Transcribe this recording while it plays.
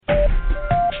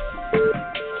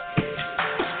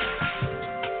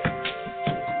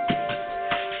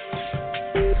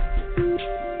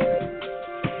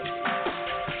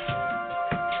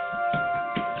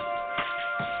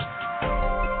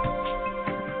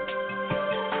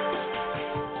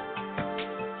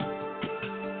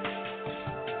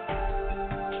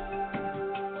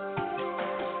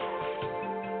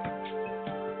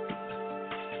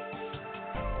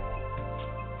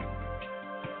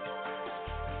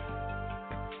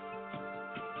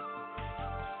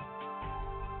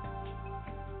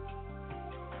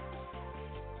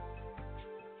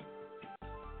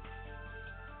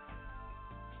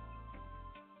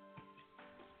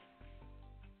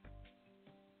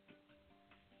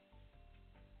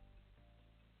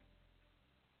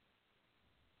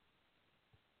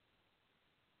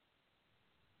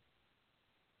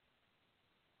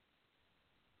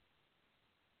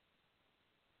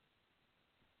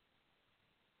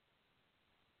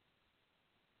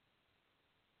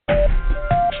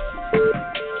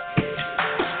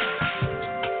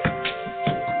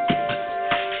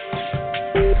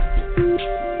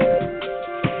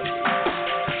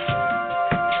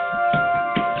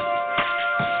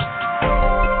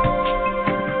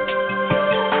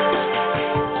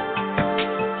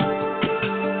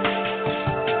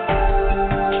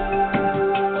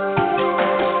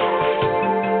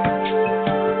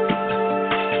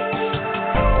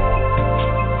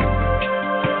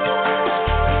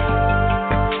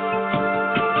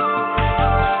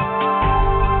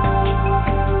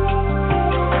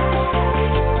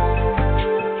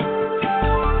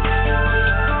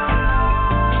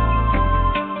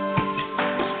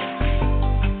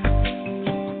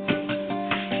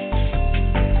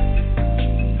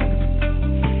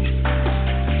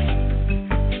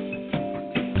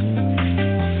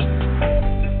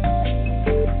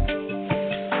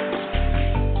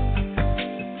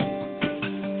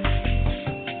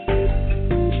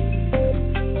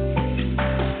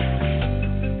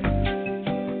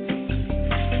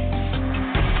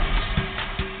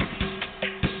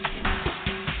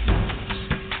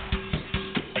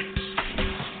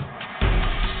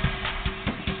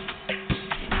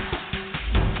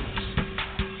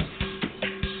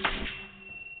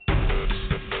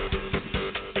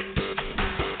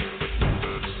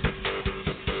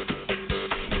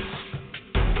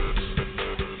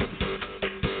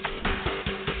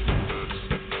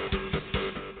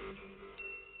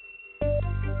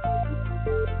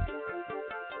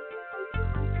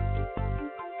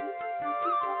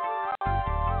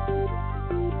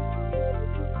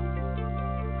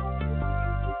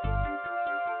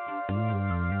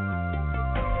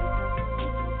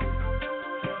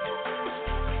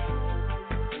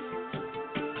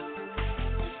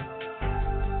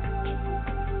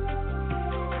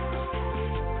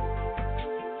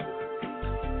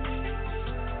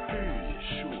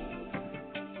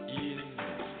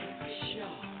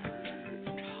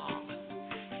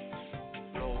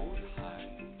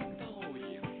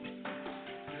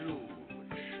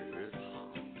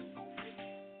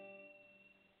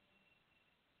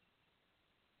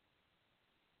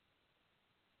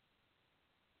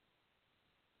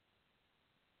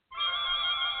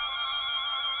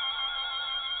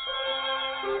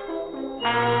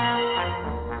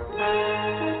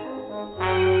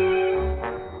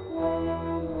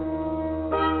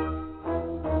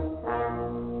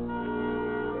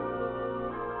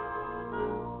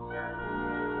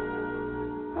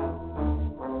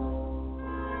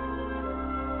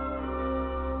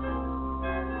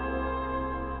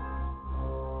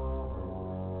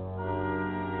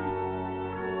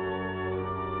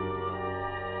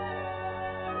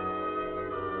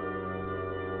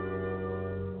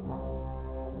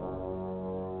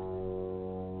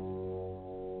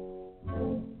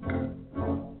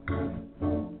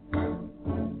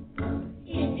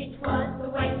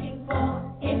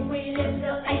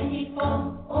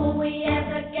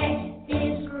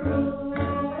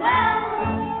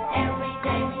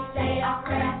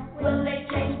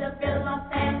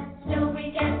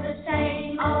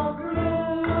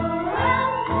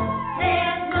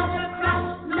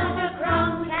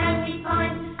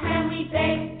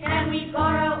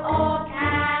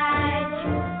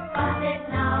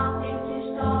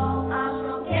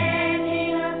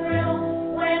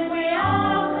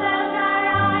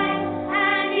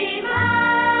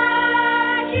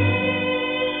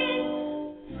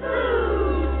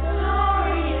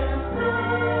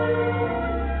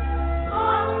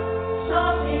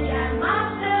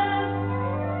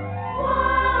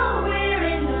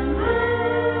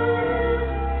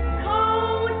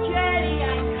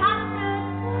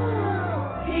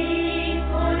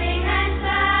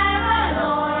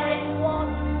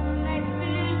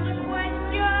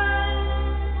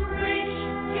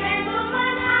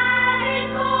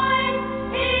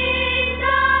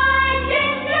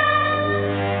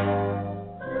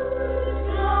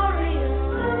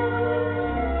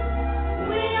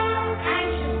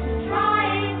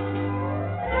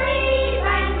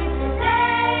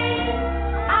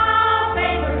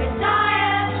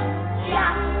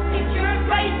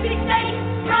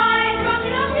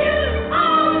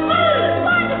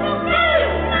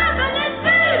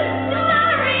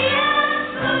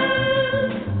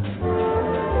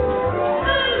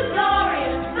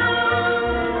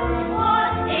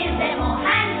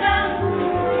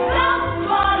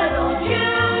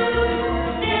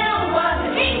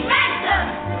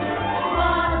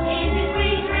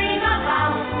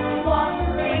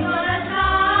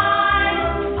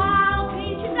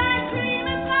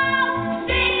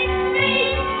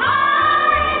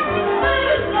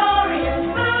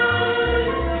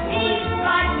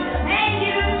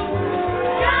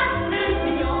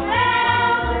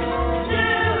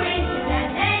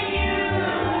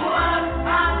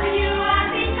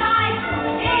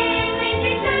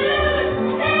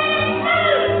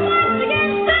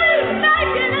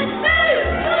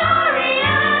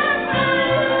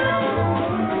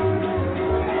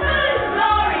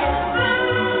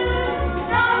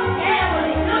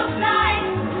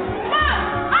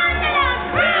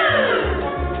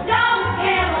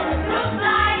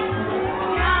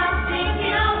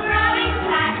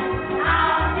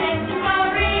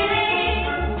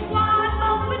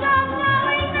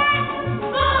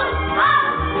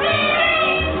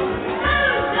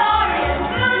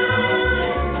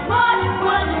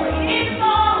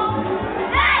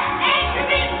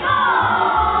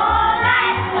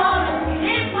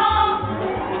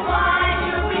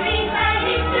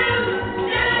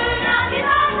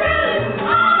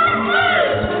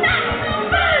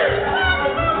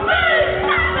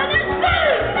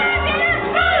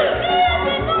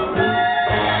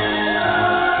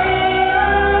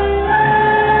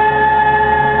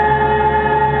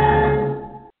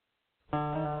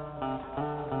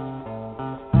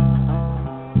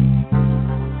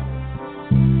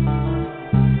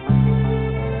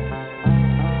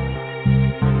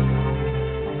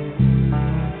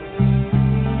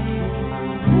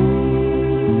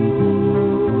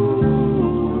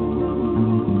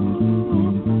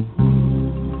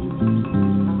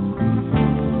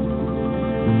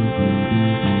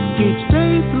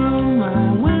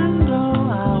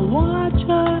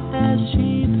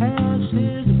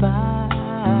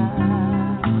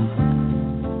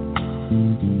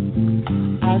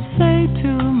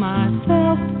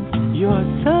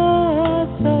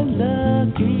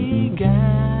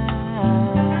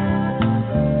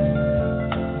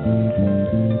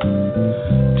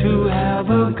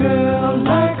a girl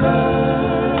like her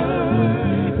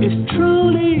is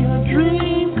truly a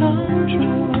dream come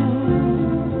true.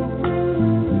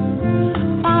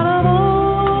 Out of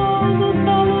all the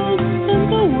fellas in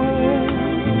the world,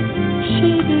 she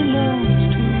belongs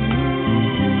to you.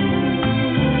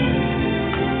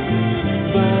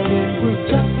 But it was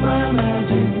just my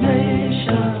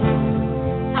imagination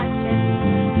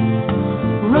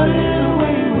running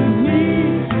away with me.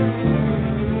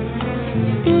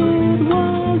 It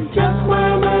was just my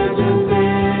imagination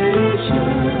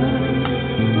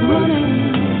running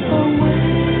away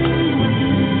with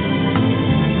me.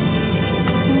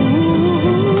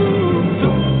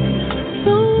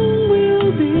 Soon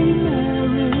we'll be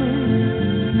married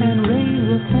and raise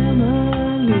a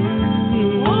family.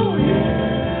 Oh yeah.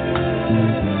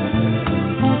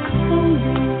 A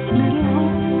cozy little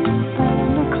home out in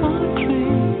the country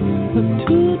with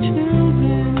 2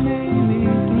 children, maybe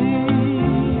 3.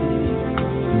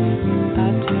 I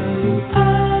tell you, I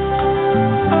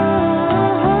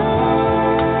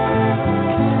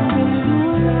can't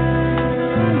believe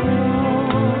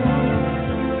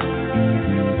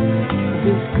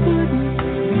this couldn't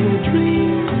be a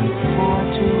dream, for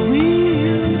to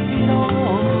real it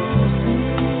all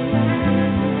seemed.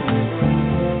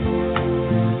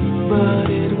 But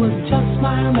it was just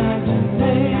my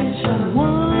imagination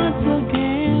once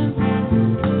again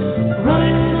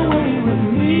running away with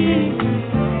me.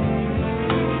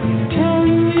 Tell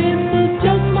you it was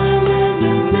just my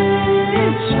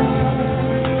imagination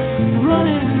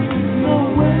running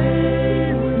away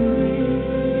with me.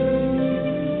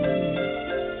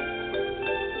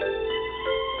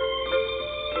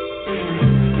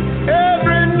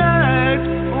 Every night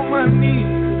on my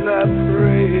knees I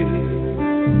pray,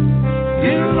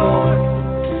 dear Lord,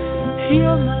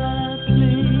 hear my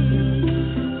plea.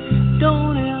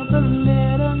 Don't ever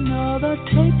let another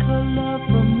take her love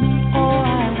from me, or I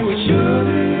will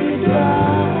surely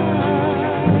die.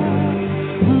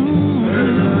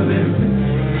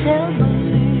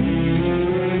 Heavenly,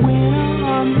 when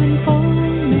I'm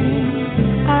unfolding,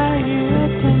 I hear a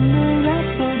tender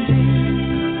rhapsody,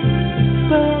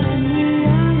 but in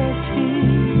reality,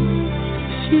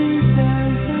 she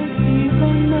doesn't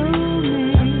even know me.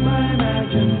 My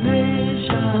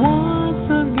imagination once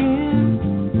again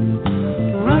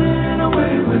running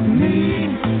away with me.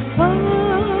 Oh,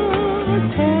 I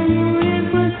tell you it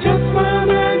was just my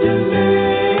imagination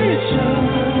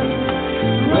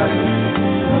running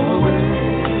away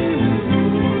with me.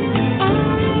 I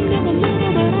never knew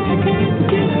that I can't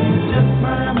forget it. Just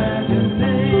my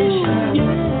imagination.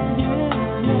 Yeah.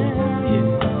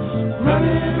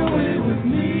 Running away with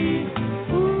me.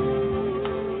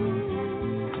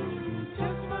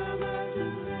 Just my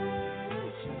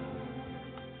imagination.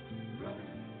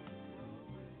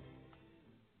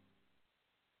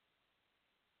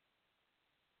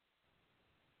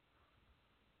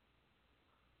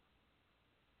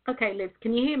 Okay, Liz,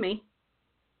 can you hear me?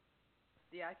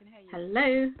 Yeah, I can hear you.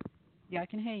 Hello? Yeah, I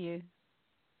can hear you.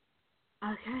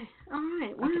 Okay, all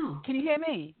right, Okay. wow. Can you hear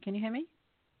me? Can you hear me?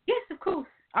 Yes, of course.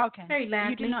 Okay. Very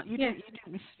loudly. You did not. Yes.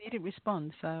 You didn't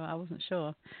respond, so I wasn't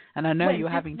sure. And I know When? you're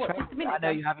having Just trouble. a minute I know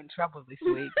ago? you're having trouble this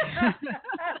week.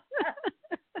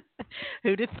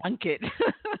 Who'd have thunk it?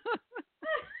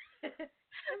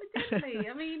 Evidently.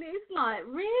 I mean, it's like,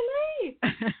 really? I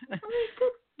mean,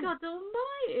 good God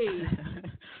almighty.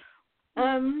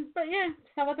 But yeah,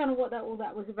 so I don't know what all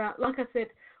that was about. Like I said,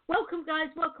 welcome guys,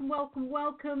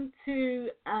 welcome to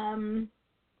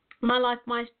My Life,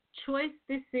 My Choice.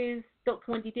 This is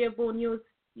Dr. Wendy Dearborn, yours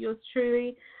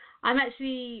truly. I'm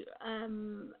actually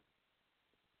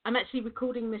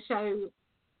recording the show,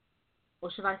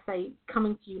 or should I say,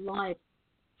 coming to you live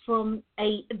from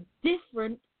a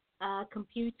different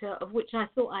computer, of which I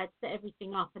thought I had set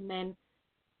everything up, and then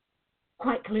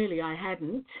quite clearly I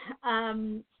hadn't.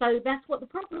 So that's what the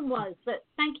problem was. But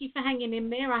thank you for hanging in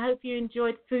there. I hope you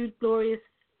enjoyed Food Glorious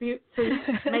Food.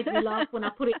 Made me laugh when I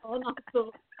put it on. I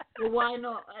thought, well, why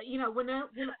not?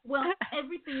 When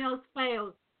everything else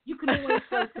fails, you can always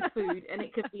go to food, and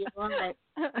it could be all right.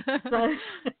 So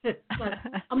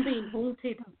I'm being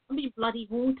haunted. I'm being bloody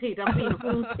haunted. I'm being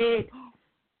haunted.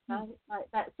 Like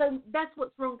that. So that's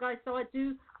what's wrong, guys. So I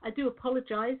do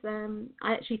apologize.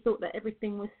 I actually thought that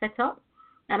everything was set up,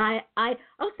 and I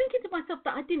was thinking to myself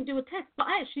that I didn't do a test, but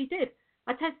I actually did.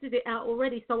 I tested it out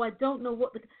already, so I don't know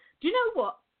what the. Do you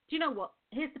know what?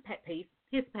 Here's the pet peeve.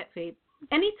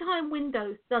 Anytime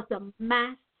Windows does a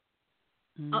mass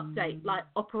update, like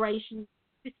operation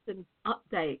system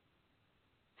update,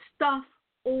 stuff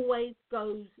always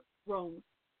goes wrong.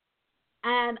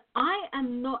 And I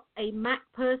am not a Mac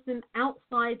person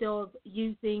outside of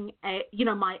using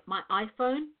my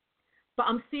iPhone. But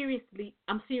I'm seriously.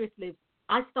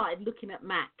 I started looking at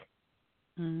Mac.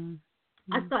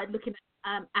 I started looking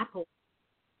at Apple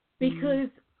because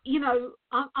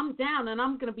I'm down, and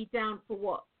I'm going to be down for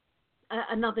what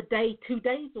another day, 2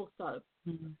 days or so.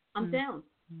 I'm down.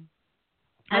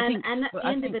 And at the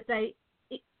end of the day,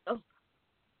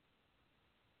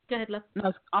 go ahead, love.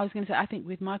 No, I was going to say, I think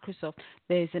with Microsoft,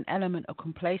 there's an element of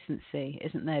complacency,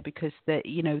 isn't there? Because they're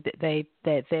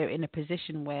in a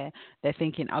position where they're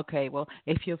thinking, okay, well,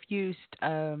 if you've used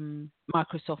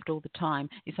Microsoft all the time,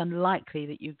 it's unlikely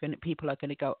that people are going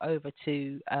to go over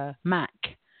to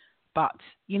Mac. But,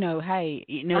 hey,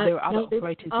 there are other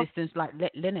operating systems like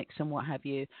Linux and what have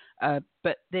you,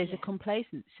 but there's a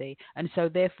complacency. And so,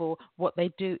 therefore, what they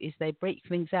do is they break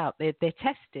things out. They're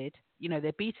tested,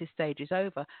 their beta stage is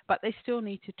over, but they still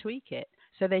need to tweak it.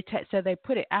 So they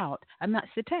put it out, and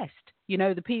that's the test.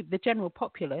 The general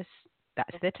populace,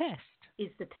 that's their test.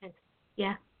 Is the test.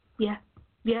 Yeah.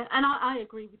 And I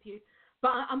agree with you.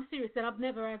 But I'm serious that I've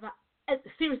never,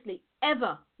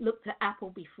 ever looked at Apple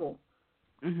before.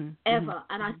 Ever.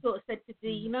 And I sort of said to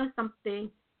Dee, something,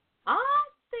 I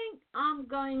think I'm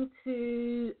going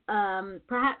to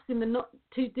perhaps in the not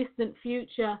too distant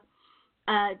future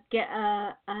get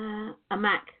a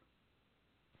Mac.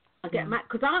 I get a Mac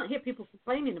because I don't hear people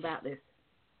complaining about this.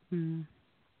 I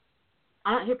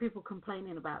don't hear people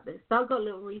complaining about this. So I've got a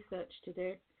little research to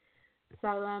do.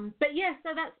 So, but yeah, so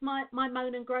that's my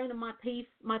moan and groan and my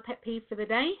pet peeve for the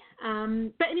day.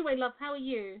 But anyway, love, how are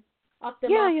you? After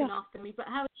laughing after me, but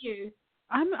how are you?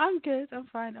 I'm good. I'm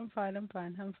fine.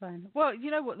 Well, you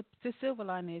know what? The silver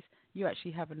line is you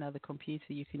actually have another computer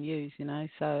you can use.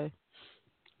 So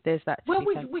there's that. Well,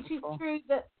 which is true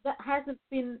that hasn't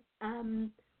been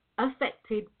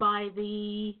affected by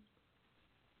the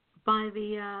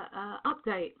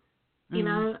update.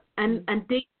 And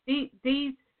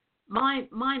these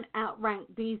mine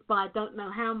outrank these by I don't know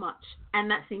how much,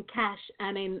 and that's in cash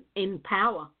and in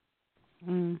power.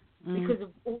 Because of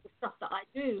all the stuff that I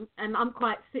do, and I'm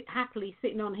quite happily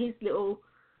sitting on his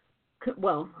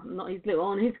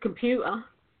on his computer,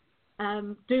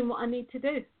 doing what I need to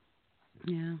do.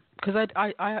 Yeah, because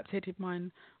I updated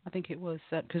mine. I think it was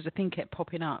because the thing kept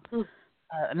popping up,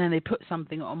 and then they put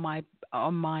something on my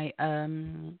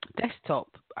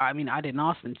desktop. I mean, I didn't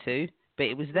ask them to, but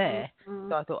it was there.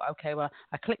 So I thought, okay, well,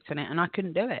 I clicked on it and I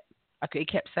couldn't do it. It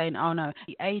kept saying, oh no,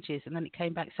 ages, and then it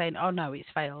came back saying, oh no, it's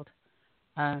failed.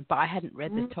 But I hadn't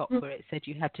read the top where it said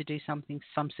you had to do some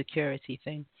security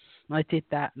thing. And I did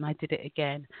that, and I did it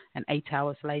again. And 8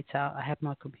 hours later, I had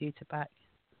my computer back.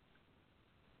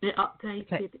 It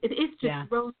updated. It's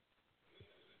just wrong.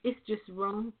 It's just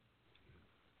wrong.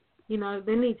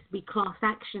 There needs to be class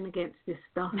action against this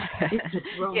stuff. It's just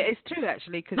wrong. Yeah, it's true,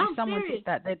 actually, because if someone did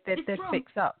that, they'd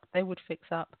fix up. They would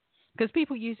fix up. Because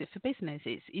people use it for business.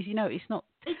 It's not.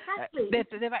 Exactly.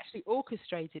 They've actually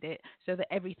orchestrated it so that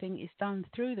everything is done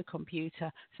through the computer.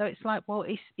 So it's like, well,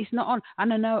 it's not on.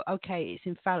 And I know, okay, it's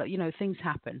infallible. Things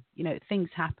happen. Things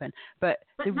happen. But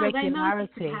the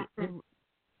regularity,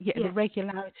 the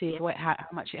regularity of how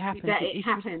much it happens. It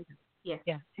happens. Yeah.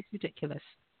 Yeah, it's ridiculous.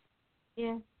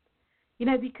 Yeah.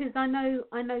 Because I know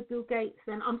Bill Gates,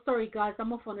 and I'm sorry, guys,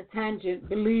 I'm off on a tangent.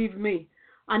 Believe me.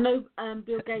 I know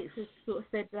Bill Gates has sort of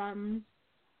said,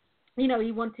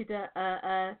 he wanted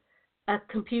a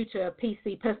computer, a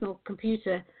PC, personal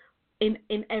computer,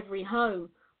 in every home.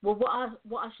 Well,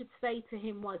 what I should say to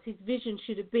him was his vision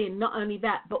should have been not only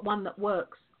that, but one that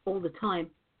works all the time,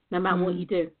 no matter what you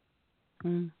do,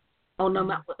 or no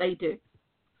matter what they do.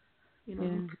 So,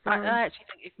 I actually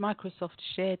think if Microsoft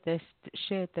shared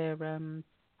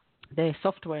their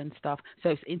software and stuff, so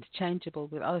it's interchangeable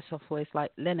with other softwares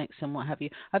like Linux and what have you,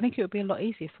 I think it would be a lot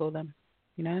easier for them.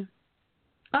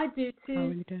 I do too. I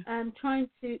really do.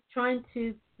 Trying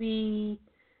to be,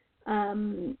 I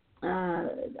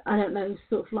don't know,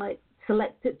 sort of like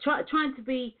selected. Trying to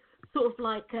be sort of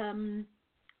like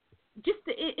just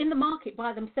in the market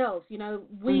by themselves.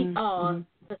 We are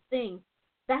the thing.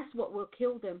 That's what will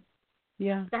kill them.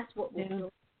 Yeah. That's what will kill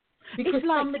them. Because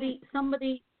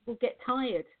somebody will get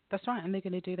tired. That's right, and they're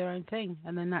going to do their own thing,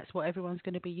 and then that's what everyone's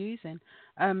going to be using.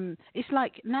 It's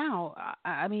like now,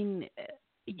 I mean,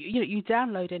 you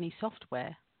download any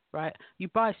software, right? You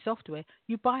buy software,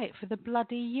 you buy it for the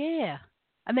bloody year,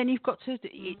 and then you've got to.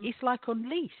 It's like on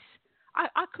lease.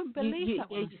 I couldn't believe that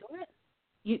when I saw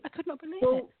it. I could not believe it.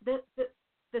 Well,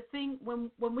 the thing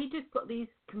when we just got these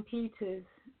computers,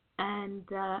 and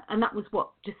that was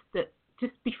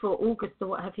just before August or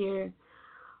what have you.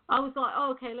 I was like, oh,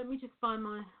 okay, let me just buy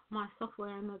my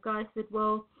software. And the guy said,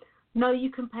 well, no, you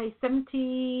can pay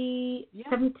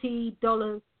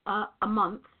 $70 a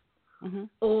month,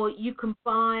 or you can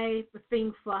buy the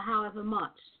thing for however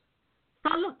much. So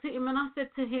I looked at him and I said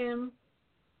to him,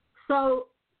 so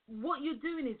what you're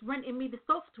doing is renting me the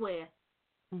software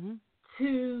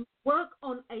to work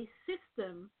on a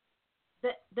system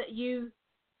that you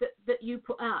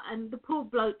put out. And the poor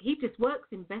bloke, he just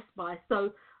works in Best Buy.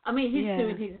 So, I mean, he's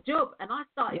doing his job. And I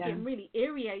started getting really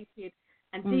irritated.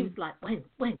 And he was like, when?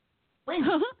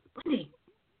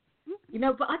 You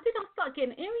know, but I start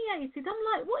getting irritated. I'm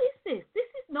like, what is this? This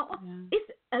is not.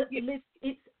 It's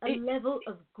a level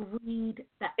of greed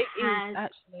that has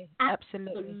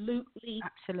absolutely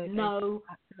no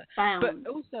bounds. But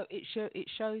also, it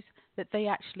shows that they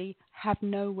actually have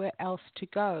nowhere else to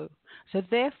go. So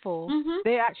therefore,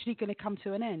 they're actually going to come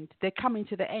to an end. They're coming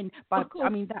to the end by. I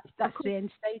mean, that's the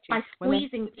end stages. By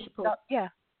squeezing people.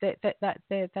 They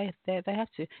have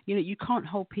to. You know, you can't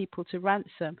hold people to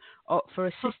ransom or for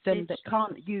a system that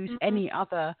can't use any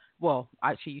other. Well,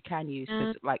 actually, you can use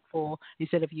because,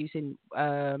 instead of using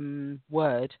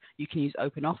Word, you can use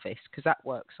OpenOffice because that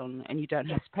works on, and you don't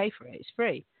have to pay for it. It's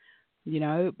free. You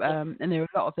know, and there are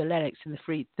a lot of the Linux and the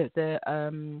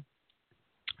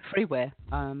freeware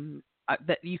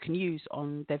that you can use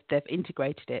on. They've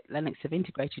integrated it. Linux have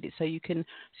integrated it so you can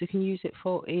use it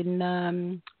in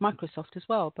Microsoft as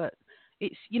well. But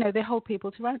it's, you know, they hold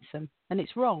people to ransom, and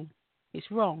it's wrong. It's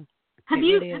wrong. Do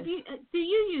you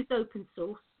use open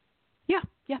source? Yeah,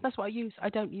 that's what I use. I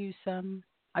don't use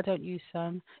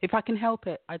if I can help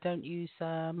it, I don't use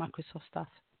Microsoft stuff.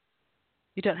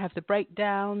 You don't have the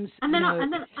breakdowns. And then I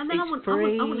wouldn't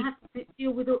have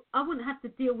to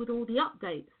deal with all the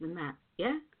updates and that.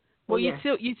 Yeah. Well, you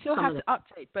still have to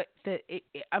update, but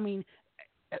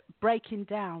breaking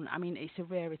down. I mean, it's a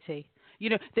rarity. You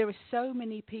know, there are so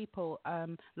many people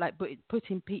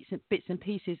putting bits and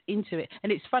pieces into it,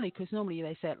 and it's funny because normally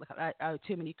they say, "Oh,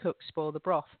 too many cooks spoil the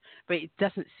broth," but it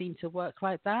doesn't seem to work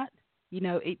like that. You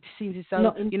know, it seems as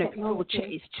though people will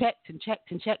it's checked, and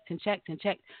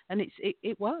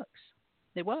it works.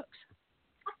 It works.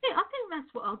 I think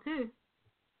that's what I'll do.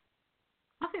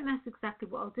 I think that's exactly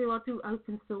what I'll do. I'll do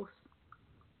open source.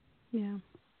 Yeah.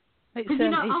 Because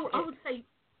I would say,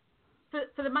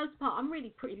 for the most part, I'm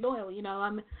really pretty loyal. You know,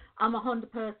 I'm a Honda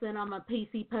person. I'm a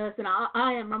PC person.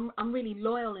 I'm really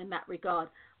loyal in that regard.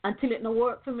 Until it don't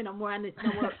work for me no more, and it's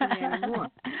not work for me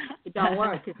anymore. It don't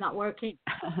work. It's not working.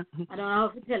 I don't know how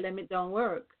to tell them it don't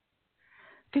work.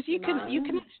 Because you can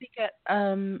actually get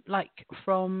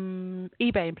from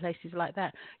eBay and places like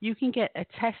that. You can get a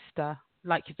tester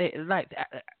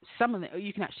some of them.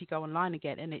 You can actually go online and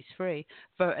get it, and it's free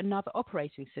for another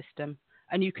operating system,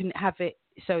 and you can have it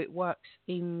so it works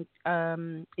in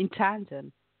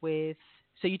tandem with.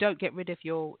 So you don't get rid of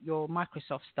your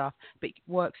Microsoft stuff, but it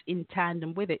works in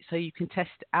tandem with it. So you can test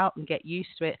it out and get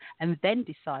used to it, and then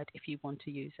decide if you want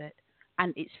to use it.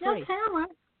 And it's free. Okay, all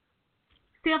right.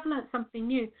 See, I've learned something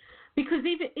new, because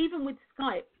even with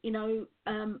Skype, you know,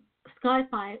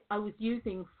 Skype I was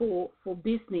using for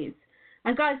business.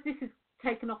 And guys, this is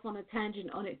taken off on a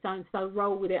tangent on its own, so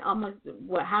roll with it.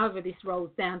 However this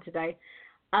rolls down today.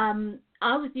 I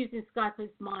was using Skype as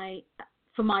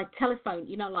for my telephone,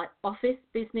 you know, like office,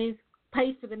 business,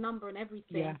 paid for the number and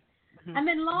everything. Yeah. Mm-hmm. And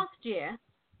then last year,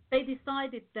 they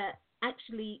decided that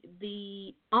actually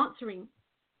the answering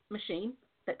machine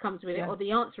that comes with it, or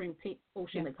the answering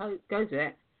portion that goes with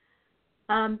it,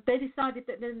 they decided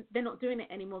that they're not doing it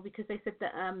anymore because they said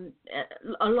that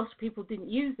a lot of people didn't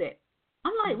use it.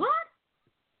 I'm like, what?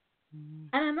 Mm.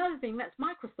 And another thing, that's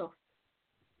Microsoft.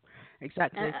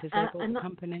 Exactly, because they bought the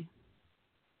company.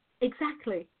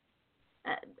 Exactly.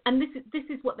 And this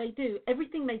is what they do.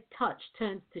 Everything they touch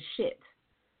turns to shit.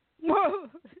 Whoa!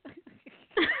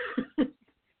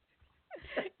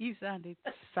 You sounded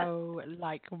so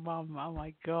like Mum. Oh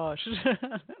my gosh.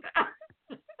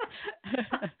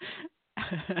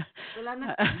 Well, I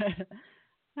know.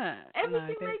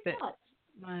 Everything they touch.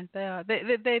 No, they are. They.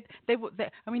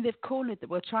 I mean, they've cornered.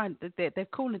 We're trying.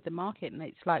 They've cornered the market, and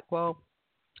it's like, well,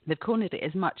 they've cornered it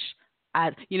as much.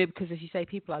 And, you know, because as you say,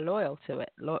 people are loyal to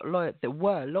it, that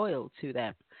were loyal to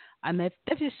them, and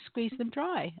they've just squeezed them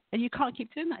dry. And you can't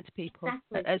keep doing that to people.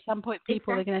 Exactly. At some point,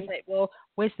 people are going to say, well,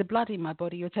 where's the blood in my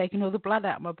body? You're taking all the blood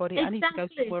out of my body. Exactly. I need to go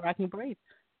somewhere I can breathe.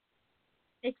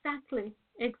 Exactly.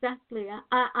 A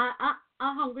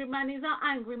hungry man is an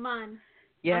angry man.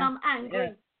 Yeah. And I'm angry.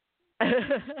 Yeah.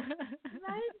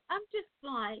 Right? I'm just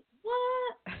like,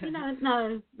 what? You know,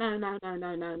 no.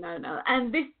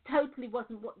 And this totally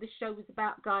wasn't what this show was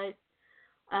about, guys.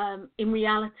 In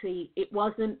reality, it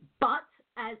wasn't. But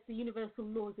as the universal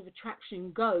laws of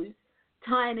attraction goes,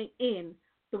 tying it in,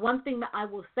 the one thing that I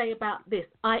will say about this,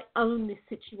 I own this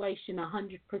situation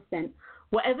 100%.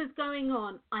 Whatever's going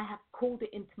on, I have called it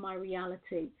into my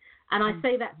reality. And I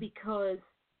say that because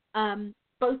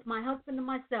both my husband and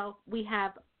myself, we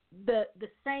have the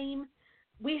same,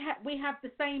 we have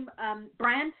the same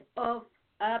brand of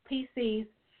PCs.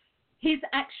 His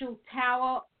actual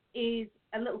tower is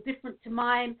a little different to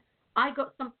mine. I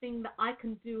got something that I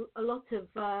can do a lot of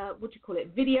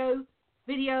video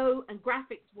and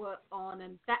graphics work on,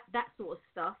 and that sort of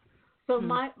stuff. So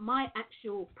my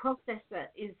actual processor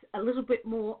is a little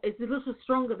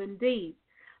stronger than Dee's.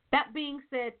 That being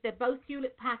said, they're both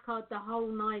Hewlett Packard, the whole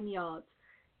 9 yards.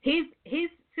 His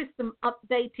system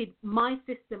updated, my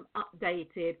system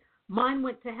updated. Mine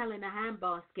went to hell in a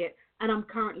handbasket, and I'm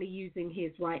currently using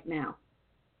his right now.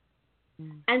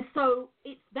 And so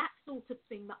it's that sort of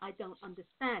thing that I don't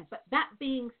understand. But that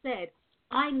being said,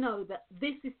 I know that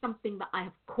this is something that I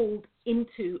have called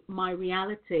into my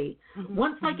reality.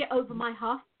 Once I get over my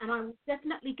huff, and I will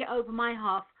definitely get over my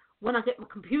huff when I get my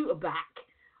computer back,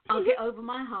 I'll get over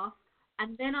my huff,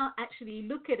 and then I'll actually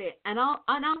look at it, and I'll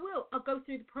go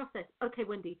through the process. Okay,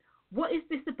 Wendy, what is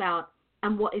this about,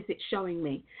 and what is it showing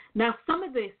me? Now, some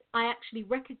of this I actually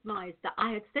recognize that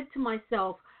I had said to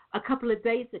myself a couple of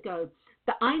days ago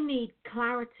that I need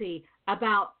clarity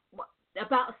about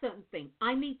a certain thing.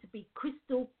 I need to be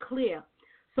crystal clear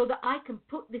so that I can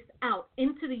put this out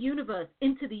into the universe,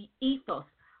 into the ethos.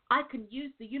 I can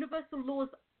use the universal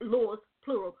laws,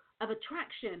 plural, of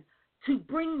attraction to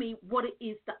bring me what it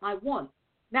is that I want.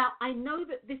 Now, I know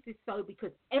that this is so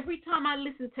because every time I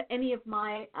listen to any of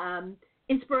my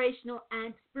inspirational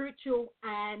and spiritual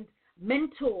and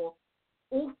mentor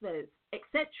authors,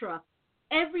 etc.,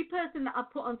 every person that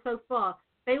I've put on so far,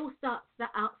 they all start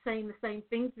out saying the same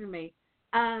things to me.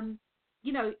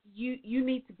 You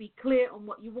need to be clear on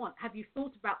what you want. Have you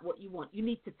thought about what you want? You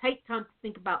need to take time to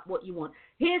think about what you want.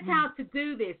 Here's how to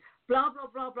do this, blah, blah,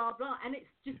 blah, blah, blah. And it's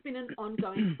just been an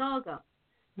ongoing saga.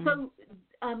 So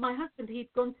my husband, he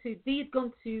had gone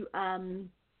to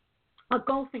a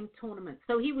golfing tournament.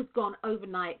 So he was gone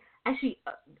overnight. Actually,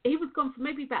 he was gone for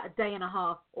maybe about a day and a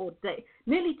half or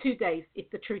nearly 2 days, if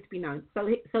the truth be known.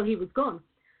 So he was gone.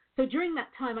 So during that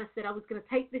time, I said I was going to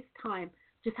take this time,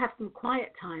 just have some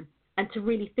quiet time, and to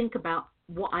really think about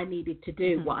what I needed to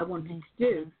do, what I wanted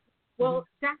to do. Well,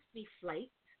 Daphne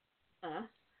flaked,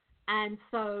 and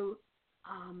so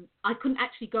I couldn't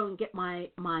actually go and get my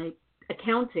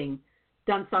accounting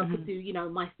done so I could do,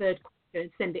 my third quarter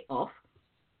and send it off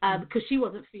because she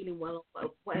wasn't feeling well,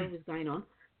 whatever was going on.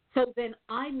 So then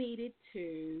I needed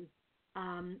to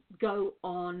go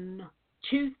on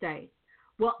Tuesday.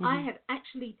 Well, I had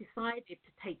actually decided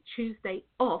to take Tuesday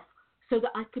off so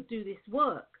that I could do this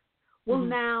work. Well,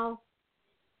 now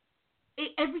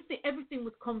everything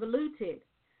was convoluted.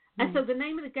 And so the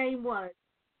name of the game was,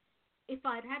 if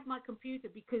I'd had my computer,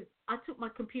 because I took my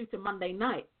computer Monday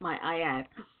night,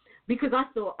 because I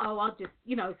thought, I'll just,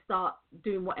 start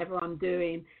doing whatever I'm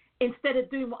doing instead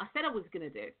of doing what I said I was going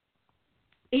to do.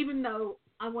 Even though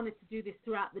I wanted to do this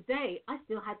throughout the day, I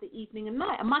still had the evening and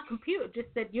night. And my computer just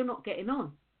said, you're not getting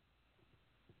on.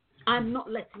 I'm not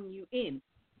letting you in.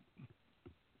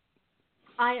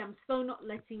 I am so not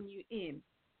letting you in.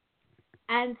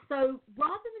 And so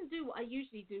rather than do what I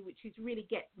usually do, which is really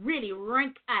get really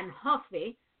rank and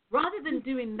huffy, rather than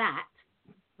doing that,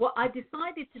 what I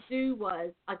decided to do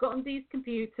was I got on Dee's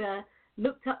computer,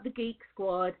 looked up the Geek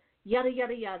Squad, yada,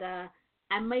 yada, yada,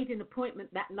 and made an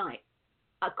appointment that night.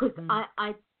 Because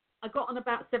I got on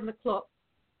about 7 o'clock,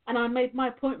 and I made my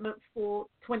appointment for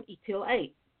 20 till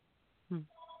 8.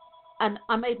 And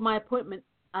I made my appointment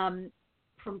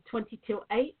from 20 till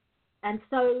 8. And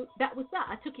so that was that.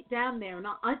 I took it down there, and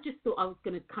I just thought I was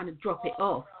going to kind of drop it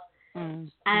off.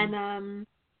 And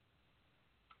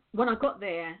when I got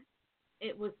there,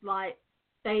 it was like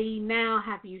they now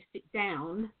have you sit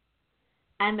down,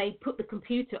 and they put the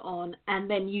computer on, and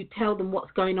then you tell them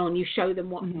what's going on. You show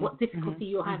them what difficulty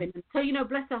you're having. So,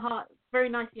 bless her heart, very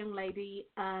nice young lady.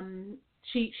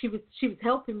 She was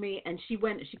helping me, and she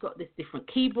went and she got this different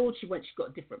keyboard. She got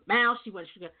a different mouse.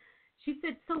 She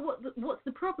said, so what's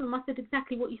the problem? I said,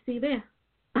 exactly what you see there.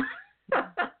 I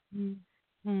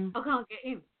can't get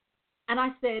in. And I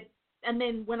said, and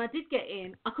then when I did get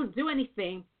in, I couldn't do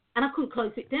anything, and I couldn't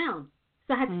close it down.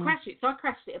 So I had to crash it. So I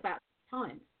crashed it about 6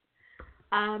 times.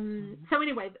 So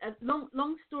anyway,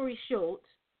 long story short,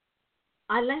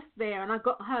 I left there and I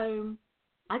got home.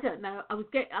 I don't know. I was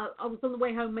on the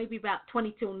way home maybe about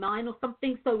 20 till 9 or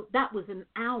something. So that was an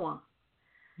hour.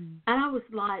 And I was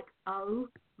like, oh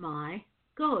my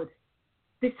God.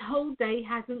 this whole day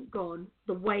hasn't gone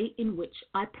the way in which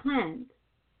I planned.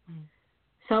 Mm.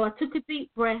 So I took a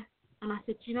deep breath and I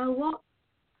said, you know what?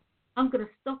 I'm going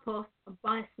to stop off and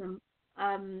buy some,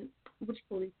 what do you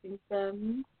call these things?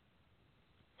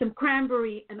 Some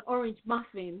cranberry and orange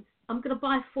muffins. I'm going to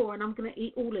buy 4 and I'm going to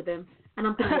eat all of them and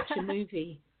I'm going to watch a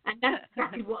movie. And that's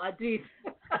exactly what I did.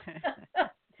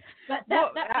 But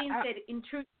that being said, in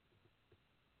truth,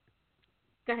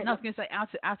 go ahead. No, I was going to say,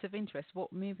 out of interest,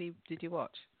 what movie did you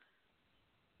watch?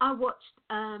 I watched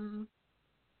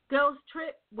Girls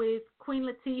Trip with Queen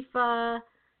Latifah,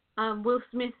 Will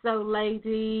Smith's old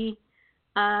lady.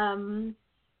 It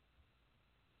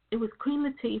was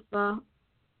Queen Latifah,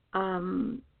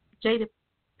 Jada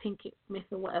Pinkett Smith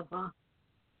or whatever,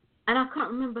 and I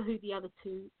can't remember who the other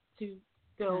two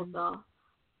girls are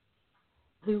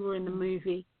who were in the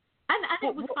movie. And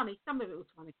it was funny. Some of it was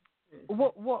funny.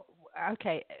 What?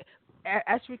 Okay,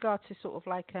 as regards to sort of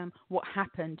like what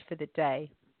happened for the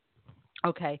day.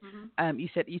 Okay, you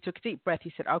said you took a deep breath.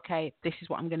 You said, "Okay, this is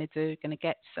what I'm going to do. Going to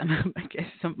get some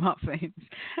muffins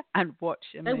and watch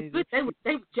a movie." Were good.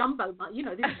 They were jumbo. You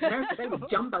know, this is America. They were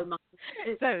jumbo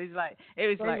muffins. So it was like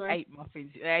 8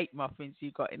 muffins. 8 muffins you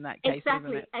got in that case. Exactly,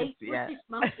 wasn't it? 8 British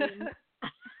muffins.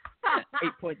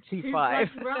 8.25.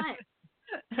 Right.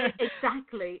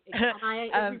 Exactly. And I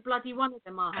ate every bloody one of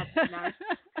them. I had to know.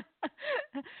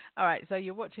 All right, so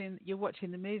you're watching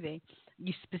the movie.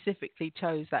 You specifically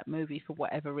chose that movie for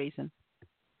whatever reason.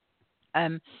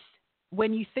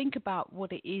 When you think about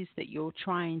what it is that you're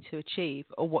trying to achieve,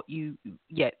 or what your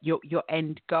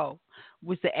end goal,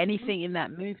 was there anything in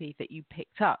that movie that you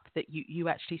picked up that you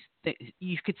actually that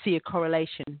you could see a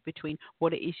correlation between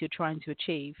what it is you're trying to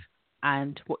achieve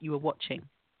and what you were watching,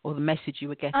 or the message you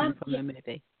were getting from the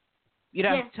movie? You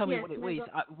don't have to tell me what it was.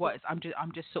 I'm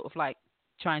just sort of like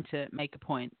trying to make a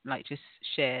point, like just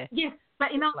share. Yes,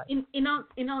 but in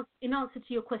answer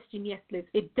to your question, yes, Liz,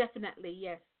 it definitely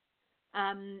yes.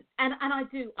 And I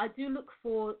do look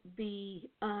for the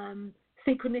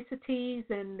synchronicities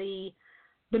and the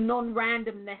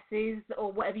non-randomnesses,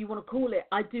 or whatever you want to call it.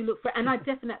 I do look for, and I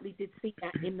definitely did see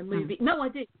that in the movie. No, I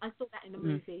did. I saw that in the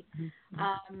movie.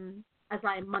 As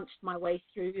I munched my way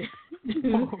through.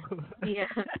 Yeah,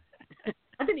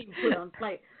 I didn't even put it on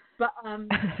plate. But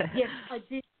yes, I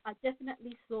did. I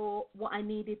definitely saw what I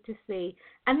needed to see,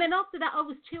 and then after that, I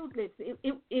was chilled. Liz.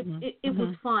 It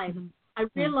was fine. I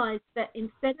realized that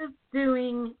instead of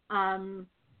doing,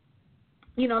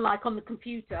 like on the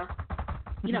computer,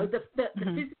 the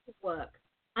physical work,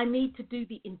 I need to do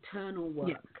the internal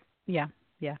work. Yeah.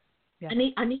 I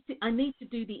need to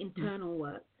do the internal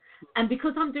work, and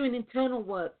because I'm doing internal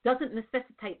work, doesn't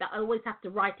necessitate that I always have to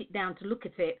write it down to look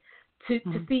at it to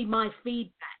see my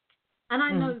feedback. And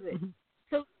I know this.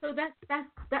 So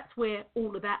that's where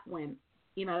all of that went.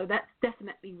 That's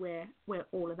definitely where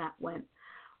all of that went.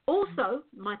 Also,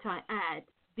 might I add,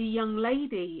 the young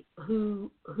lady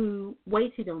who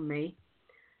waited on me,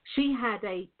 she had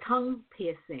a tongue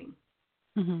piercing.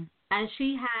 And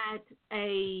she had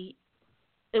it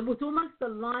was almost a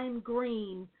lime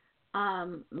green, a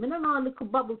little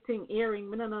bubble thing earring,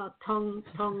 tongue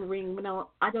ring,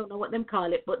 I don't know what them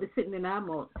call it, but they're sitting in our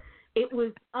mouth. It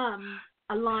was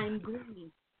a lime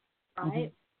green,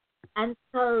 right? And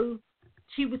so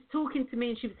she was talking to me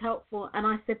and she was helpful, and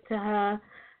I said to her,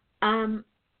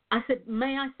 I said,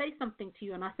 may I say something to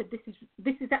you? And I said, this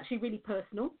is actually really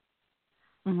personal.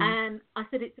 And I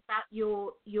said, it's about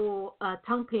your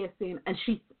tongue piercing. And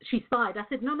she sighed. I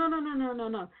said, no.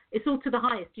 It's all to the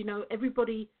highest.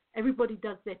 Everybody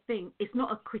does their thing. It's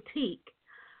not a critique.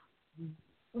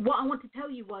 What I want to tell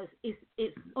you is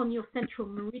it's on your central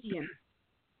meridian.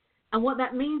 And what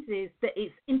that means is that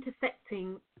it's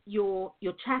intersecting your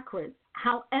chakras.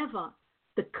 However,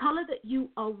 the color that you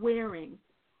are wearing,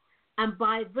 and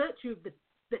by virtue of the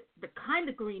kind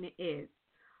of green it is,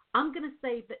 I'm going to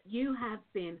say that you have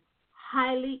been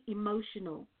highly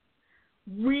emotional,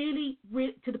 really,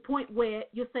 really, to the point where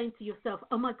you're saying to yourself,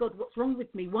 oh my God, what's wrong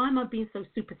with me? Why am I being so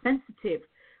super sensitive?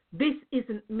 This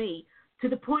isn't me. To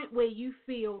the point where you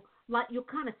feel like you're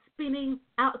kind of spinning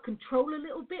out of control a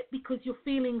little bit because you're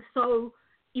feeling so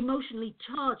emotionally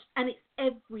charged, and it's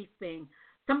everything.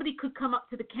 Somebody could come up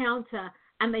to the counter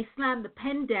and they slam the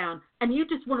pen down and you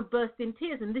just want to burst in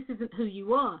tears, and this isn't who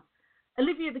you are.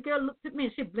 Olivia, the girl, looked at me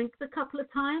and she blinked a couple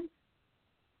of times,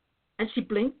 and she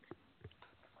blinked,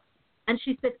 and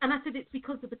she said, and I said, it's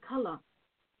because of the color.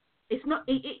 It's not,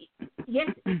 yes,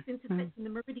 it's intersecting the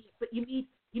meridian, but you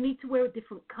need to wear a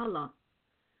different color.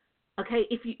 Okay,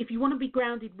 if you want to be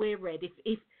grounded, wear red.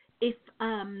 If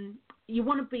you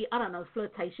want to be, I don't know,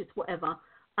 flirtatious, whatever,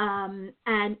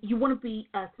 and you want to be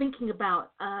thinking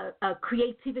about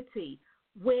creativity,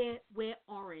 wear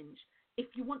orange. If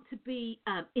you want to be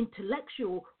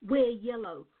intellectual, wear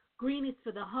yellow. Green is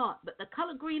for the heart, but the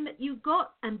color green that you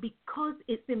got, and because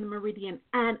it's in the meridian,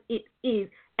 and it is,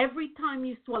 every time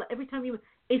you swallow,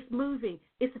 it's moving,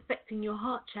 it's affecting your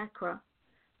heart chakra.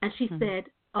 And she said,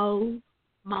 oh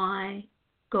my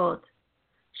God.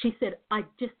 She said, I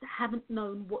just haven't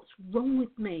known what's wrong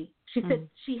with me. She said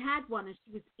she had one and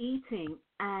she was eating,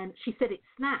 and she said it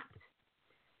snapped.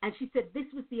 And she said this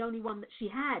was the only one that she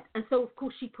had. And so, of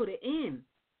course, she put it in.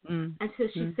 And so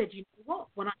she said, you know what?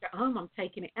 When I get home, I'm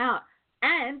taking it out.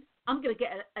 And I'm going to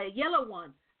get a yellow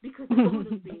one because I want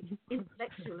to be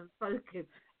intellectual and focused.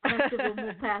 And I said, well,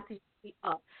 more power to you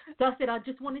up. So I said, I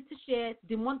just wanted to share,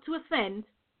 didn't want to offend,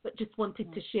 but just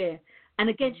wanted to share. And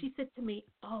again, she said to me,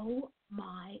 oh,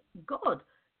 my God,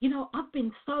 you know, I've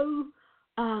been so,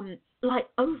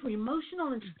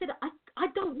 over-emotional. And she said, I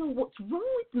don't know what's wrong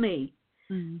with me.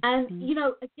 And, you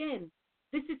know, again,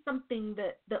 this is something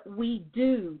that we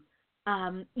do,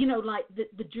 you know, like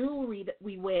the jewelry that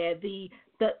we wear, the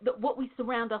what we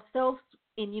surround ourselves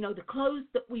in, you know, the clothes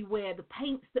that we wear, the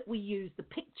paints that we use, the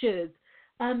pictures,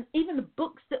 even the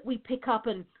books that we pick up,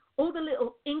 and all the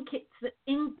little ink kits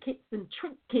and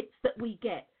trinkets that we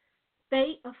get.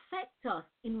 They affect us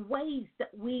in ways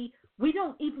that we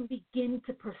don't even begin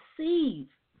to perceive.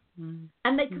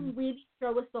 And they can really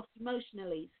throw us off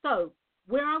emotionally. So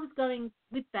where I was going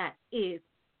with that is,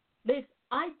 Liz,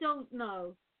 I don't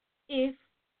know if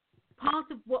part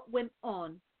of what went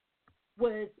on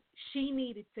was she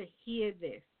needed to hear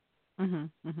this.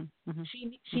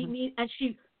 She need, and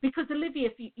she, because Olivia,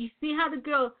 if you see how the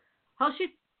girl, how she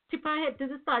tip her head to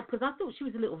the side, because I thought she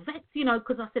was a little vexed, you know,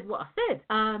 because I said what I said.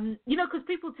 You know, because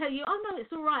people tell you, oh no,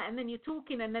 it's all right, and then you're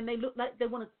talking, and then they look like they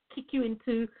want to kick you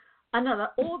into another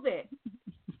orbit.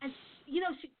 And you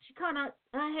know, she kind of,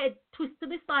 her head twists to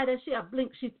this side, and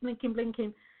she's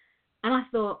blinking, and I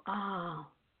thought, oh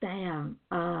damn,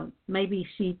 maybe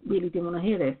she really didn't want to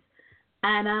hear this.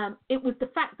 And it was the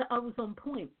fact that I was on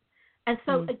point. And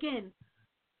so again,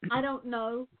 I don't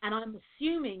know, and I'm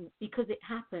assuming because it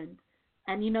happened.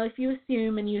 And you know, if you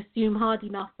assume and you assume hard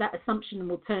enough, that assumption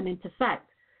will turn into fact.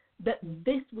 That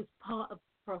this was part of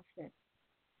the process.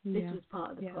 This was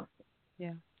part of the process.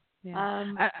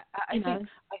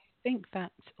 I think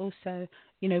that's also,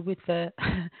 you know, with the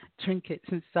trinkets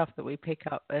and stuff that we pick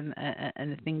up and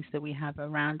the things that we have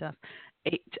around us,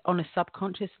 it on a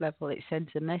subconscious level, it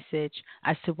sends a message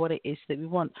as to what it is that we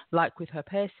want. Like with her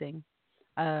piercing,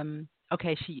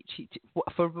 okay, she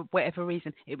for whatever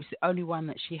reason, it was the only one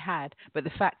that she had, but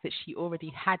the fact that she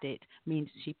already had it means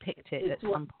she picked it at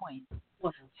some point.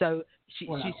 So she's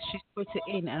put it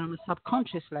in, and on a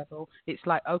subconscious level, it's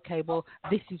like, okay, well,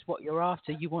 this is what you're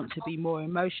after. You want to be more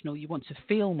emotional. You want to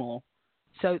feel more.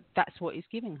 So that's what it's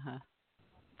giving her.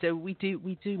 So we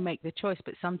do make the choice,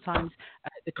 but sometimes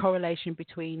the correlation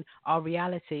between our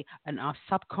reality and our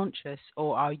subconscious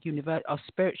or our our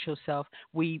spiritual self,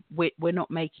 we're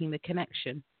not making the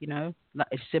connection. You know, like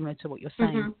it's similar to what you're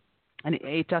saying. And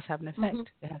it does have an effect.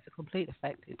 It has a complete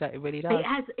effect. It really does.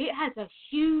 It has a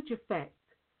huge effect,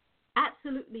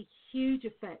 absolutely huge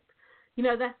effect. You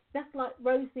know, that's like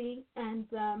Rosie and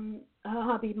her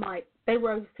hubby Mike. They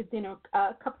were over for dinner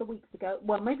a couple of weeks ago.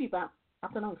 Well, maybe about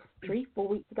 3-4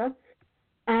 weeks ago.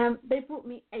 They brought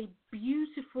me a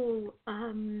beautiful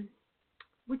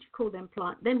what do you call them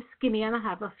plant? Them skinny, and I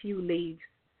have a few leaves.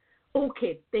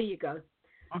 Orchid. There you go.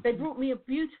 They brought me a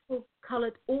beautiful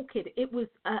coloured orchid. It was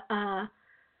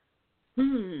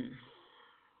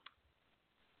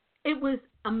it was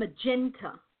a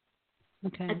magenta.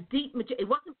 Okay. A deep magenta. It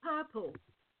wasn't purple,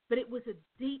 but it was a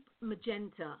deep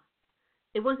magenta.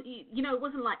 It wasn't, you know, it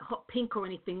wasn't like hot pink or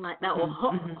anything like that, or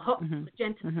hot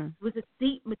magenta. It was a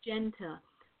deep magenta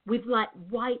with like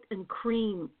white and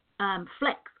cream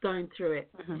flecks going through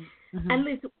it. And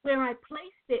Liz, where I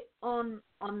placed it on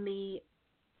the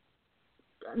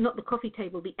not the coffee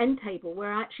table, the end table,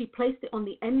 where I actually placed it on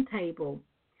the end table,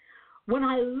 when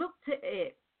I looked at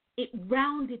it, it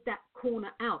rounded that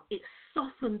corner out. It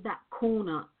softened that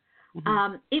corner.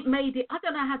 It made it, I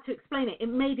don't know how to explain it, it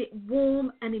made it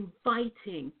warm and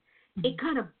inviting. It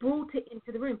kind of brought it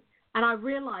into the room. And I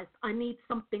realized I need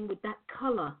something with that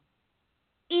color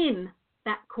in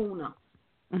that corner.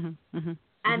 And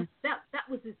that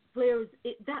was as clear as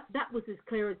that was as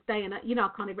clear as day. And you know, I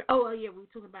can't even. Oh yeah, we were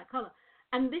talking about color.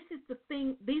 And this is the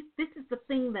thing. This is the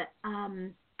thing that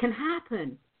can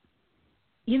happen.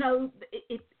 You know,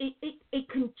 it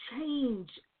can change.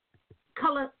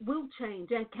 Color will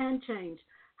change and can change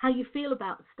how you feel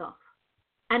about stuff,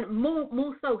 and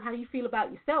more so how you feel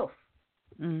about yourself.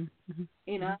 Mm-hmm.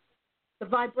 You know, the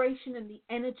vibration and the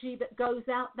energy that goes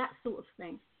out, that sort of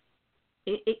thing.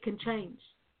 It can change.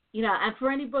 You know, and for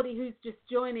anybody who's just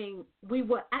joining, we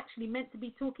were actually meant to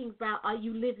be talking about, are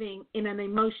you living in an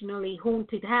emotionally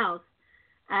haunted house?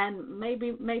 And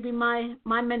maybe my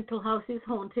mental house is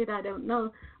haunted, I don't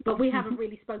know. But we haven't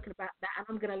really spoken about that, and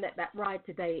I'm going to let that ride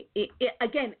today.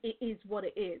 Again, it is what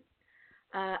it is.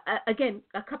 Again,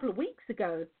 a couple of weeks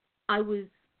ago, I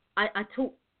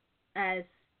talked, as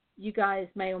you guys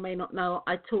may or may not know,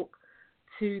 I talk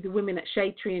to the women at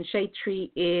Shade Tree, and Shade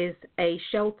Tree is a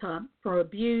shelter for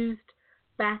abused,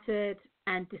 battered,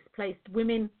 and displaced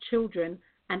women, children,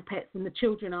 and pets. And the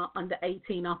children are under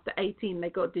 18. After 18, they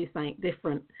got to do something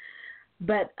different.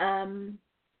 But I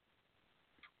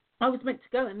was meant to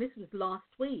go, and this was last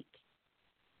week.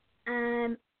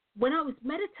 And when I was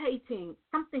meditating,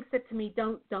 something said to me,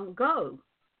 "Don't go."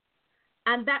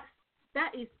 And that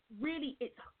is really,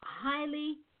 it's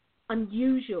highly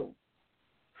unusual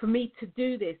for me to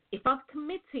do this. If I've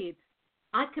committed,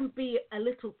 I can be a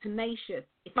little tenacious.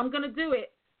 If I'm going to do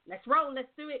it, let's roll,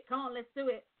 let's do it, come on, let's do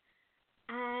it.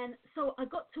 And so I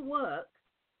got to work,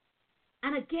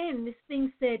 and again, this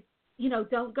thing said, you know,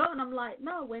 don't go. And I'm like,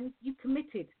 no, when you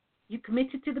committed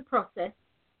to the process,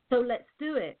 so let's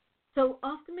do it. So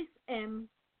after Miss M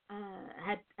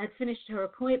had finished her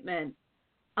appointment,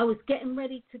 I was getting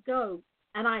ready to go,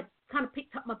 and I kind of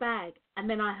picked up my bag, and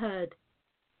then I heard.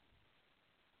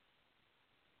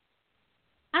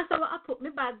 And so I put my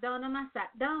bag down and I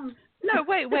sat down. No,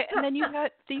 wait, and then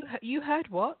you heard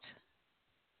what?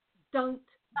 Don't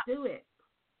do it.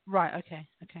 Right. Okay.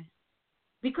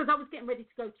 Because I was getting ready to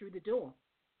go through the door.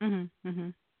 And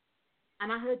And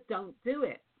I heard, don't do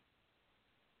it.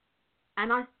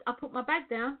 And I put my bag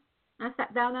down. I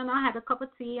sat down and I had a cup of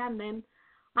tea, and then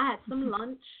I had some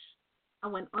lunch. I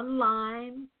went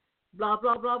online, blah,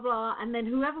 blah, blah, blah. And then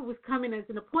whoever was coming as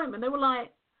an appointment, they were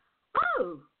like,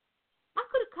 oh, I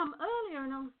could have come earlier.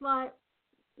 And I was like,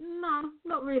 no,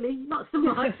 not really, not so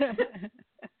much.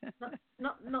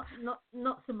 not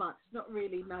so much, not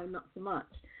really, no, not so much.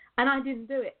 And I didn't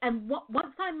do it. And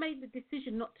once I made the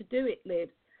decision not to do it, Liv,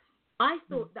 I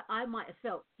thought that I might have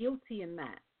felt guilty in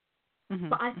that.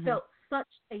 But I felt such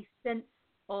a sense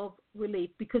of relief,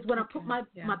 because when I put my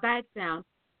bag down,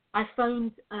 I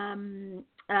phoned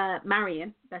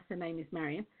Marion. That's her name, is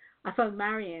Marion. I phoned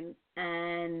Marion,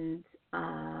 and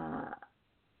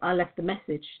I left a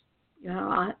message. You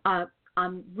know,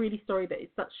 I'm really sorry that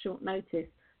it's such short notice,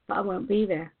 but I won't be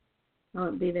there. I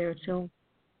won't be there at all.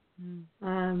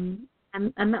 And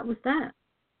that was that.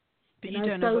 But you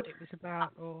don't know what it was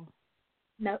about, or?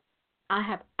 No, I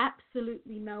have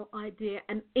absolutely no idea.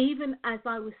 And even as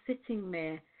I was sitting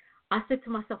there, I said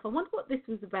to myself, I wonder what this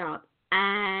was about.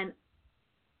 And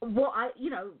what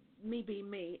me being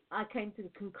me, I came to the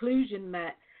conclusion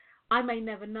that I may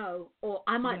never know, or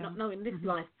I might not know in this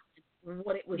lifetime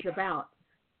what it was about.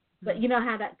 But you know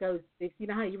how that goes. You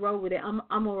know how you roll with it.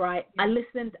 I'm all right. I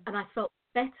listened, and I felt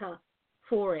better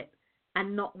for it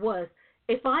and not worse.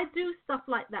 If I do stuff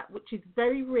like that, which is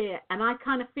very rare, and I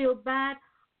kind of feel bad,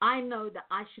 I know that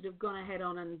I should have gone ahead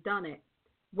on and done it.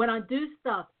 When I do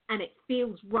stuff and it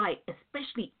feels right,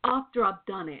 especially after I've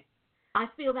done it, I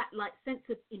feel that like sense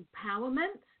of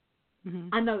empowerment.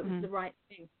 I know it was the right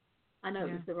thing. I know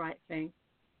it was the right thing.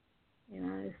 You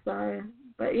know, so,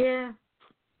 but yeah.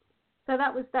 So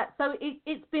that was that. So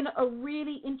it's been a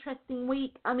really interesting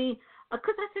week. I mean,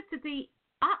 because I said to Dee,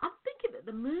 I'm thinking that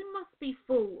the moon must be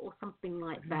full or something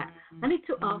like that. I need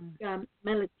to ask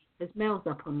Melody, because Mel's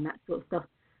up on that sort of stuff.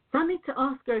 So I need to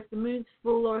ask her if the moon's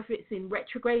full or if it's in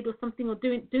retrograde or something, or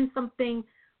doing something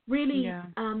really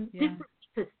different,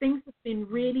 because things have been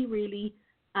really, really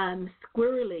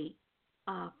squirrely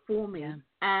for me.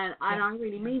 And I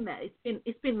really mean that.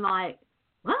 It's been like,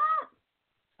 what?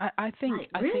 I think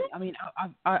really?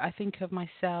 I think of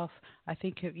myself. I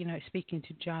think of, speaking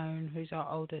to Joan, who's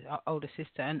our older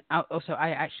sister, and also I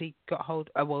actually got hold.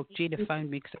 Well, Gina phoned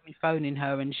me because I've been phoning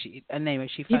her, and she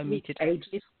phoned me today,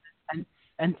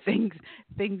 and things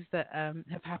that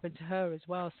have happened to her as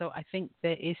well. So I think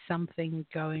there is something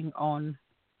going on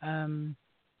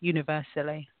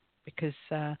universally, because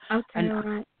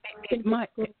it might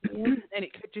and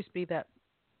it could just be that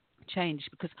change,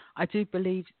 because I do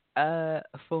believe.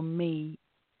 For me,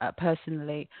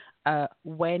 personally,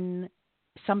 when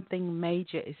something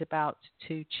major is about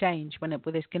to change, when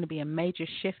there's going to be a major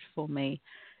shift for me,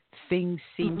 things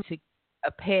seem to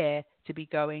appear to be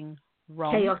going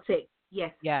wrong. Chaotic,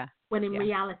 yes. Yeah. When in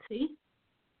reality,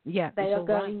 they are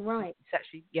going right. It's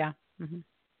actually,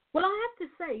 Well, I have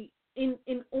to say,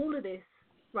 in all of this,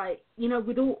 right,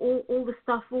 with all the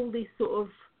stuff, all these sort of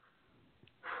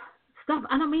stuff,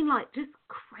 and I mean like just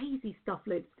crazy stuff,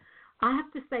 Liz. I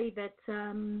have to say that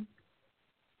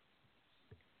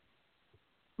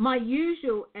my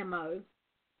usual MO,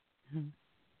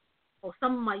 or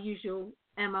some of my usual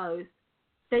MOs,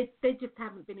 they just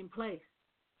haven't been in place.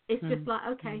 It's just like,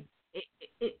 okay,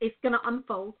 it's going to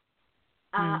unfold.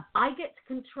 I get to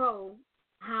control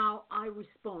how I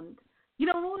respond. You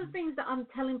know, all the things that I'm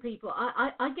telling people,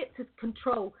 I get to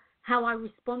control how I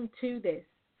respond to this.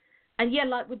 And yeah,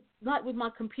 like with my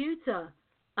computer,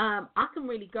 I can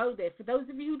really go there. For those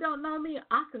of you who don't know me,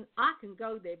 I can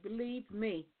go there. Believe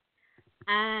me.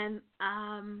 And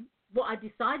what I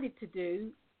decided to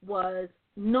do was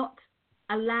not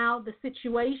allow the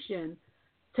situation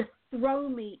to throw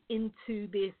me into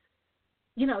this,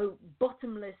 you know,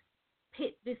 bottomless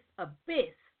pit, this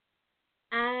abyss.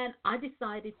 And I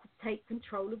decided to take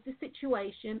control of the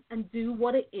situation and do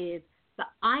what it is that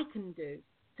I can do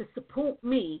to support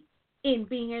me in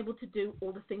being able to do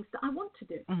all the things that I want to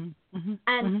do.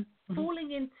 And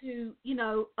falling into, you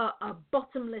know, a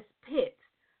bottomless pit,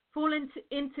 falling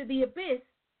into the abyss,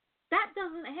 that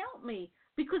doesn't help me,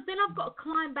 because then I've got to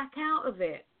climb back out of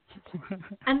it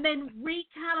and then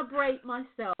recalibrate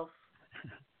myself,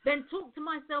 then talk to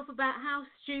myself about how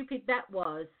stupid that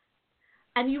was.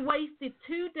 And you wasted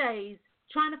 2 days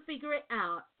trying to figure it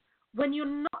out when you're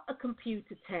not a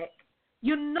computer tech,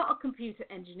 you're not a computer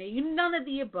engineer, you're none of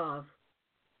the above.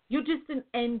 You're just an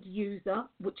end user,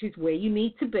 which is where you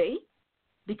need to be,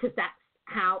 because that's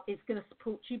how it's going to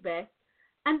support you best.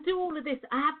 And do all of this.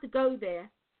 I have to go there.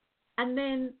 And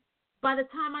then by the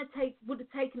time I would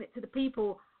have taken it to the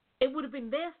people, it would have been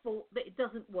their fault that it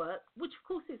doesn't work, which of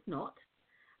course it's not.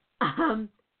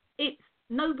 It's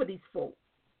nobody's fault.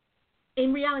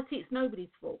 In reality, it's nobody's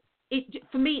fault.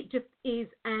 For me, it just is.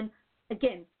 And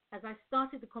again, as I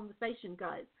started the conversation,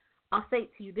 guys, I'll say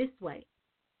it to you this way.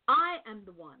 I am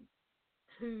the one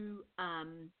who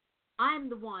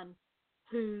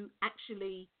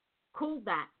actually called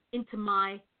that into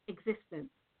my existence.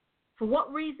 For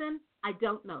what reason? I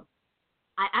don't know.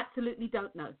 I absolutely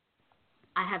don't know.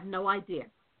 I have no idea.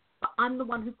 But I'm the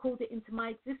one who called it into my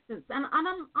existence, and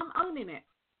I'm owning it.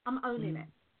 I'm owning it.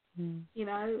 You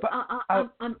know, but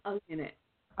I'm owning it.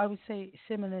 I would say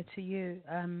similar to you.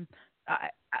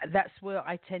 That's where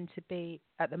I tend to be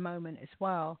at the moment as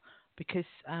well, because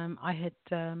I had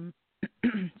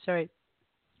I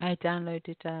had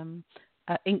downloaded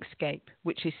Inkscape,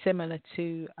 which is similar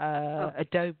to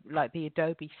Adobe, like the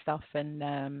Adobe stuff,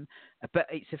 and but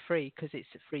it's free because it's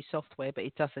free software, but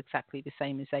it does exactly the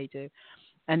same as they do.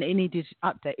 And it needed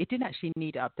update. It didn't actually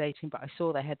need updating, but I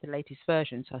saw they had the latest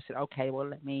version, so I said, okay, well,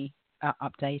 let me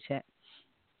update it.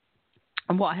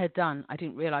 And what I had done, I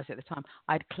didn't realize at the time,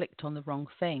 I'd clicked on the wrong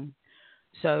thing.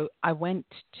 So I went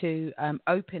to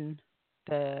open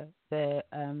the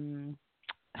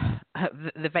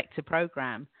vector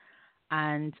program,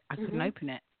 and I couldn't open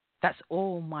it. That's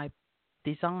all my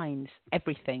designs,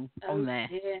 everything on there.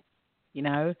 Yeah. You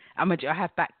know, I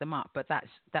have backed them up, but that's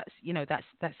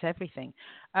everything.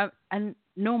 And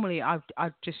normally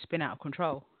I'd just spin out of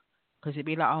control, because it'd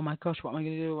be like, oh my gosh, what am I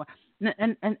going to do?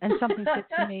 And something said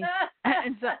to me,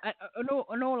 and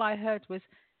all I heard was,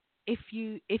 it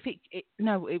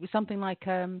was something like,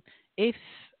 if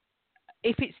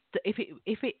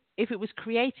it was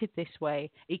created this way,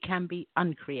 it can be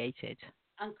uncreated.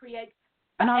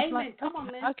 And I was like, come on,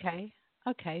 then.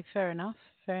 Okay, fair enough.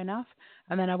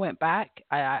 And then I went back.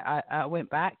 I went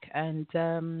back, and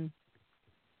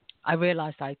I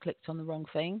realised I clicked on the wrong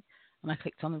thing, and I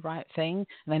clicked on the right thing.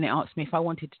 And then it asked me if I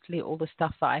wanted to delete all the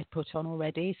stuff that I had put on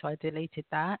already, so I deleted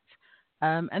that.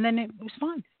 And then it was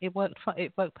fine. It worked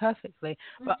perfectly.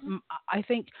 But I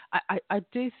think I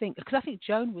do think, because I think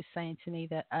Joan was saying to me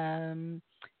that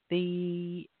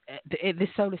the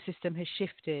solar system has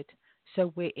shifted.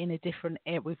 So we're in a different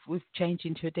area. We've changed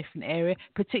into a different area,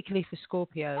 particularly for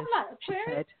Scorpios. I'm like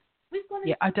Aquarius. We've gone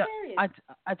into Aquarius.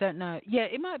 I don't know. Yeah,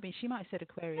 it might be. She might have said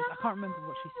Aquarius. I can't remember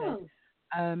what she said.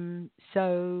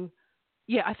 So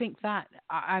yeah, I think that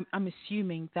I'm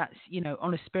assuming that's, you know,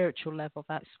 on a spiritual level,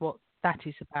 that's what that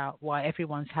is about. Why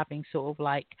everyone's having sort of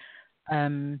like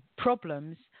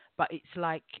problems, but it's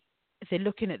like they're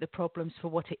looking at the problems for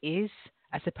what it is,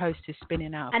 as opposed to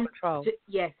spinning out of control.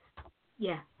 Yes.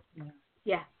 Yeah.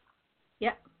 Yeah.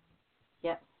 Yep.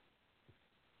 Yep.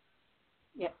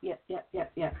 Yep. Yep. Yep.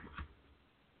 Yep. Yep.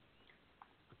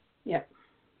 Yep.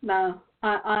 No,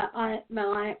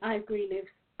 I agree, Liv.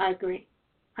 I agree.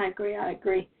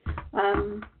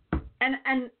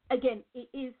 And again, it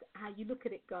is how you look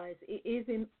at it, guys. It's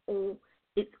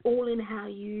all in how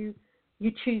you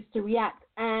you choose to react.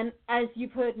 And as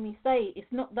you've heard me say,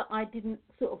 it's not that I didn't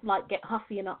sort of like get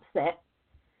huffy and upset,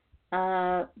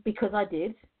 because I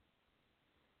did.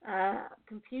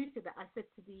 Computer that I said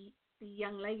to the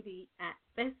young lady at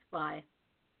Best Buy,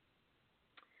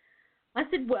 I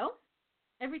said, well,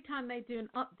 every time they do an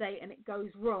update and it goes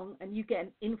wrong and you get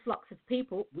an influx of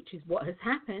people, which is what has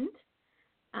happened,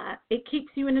 it keeps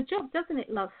you in a job, doesn't it,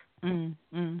 love? And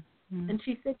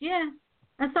she said, yeah.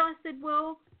 And so I said,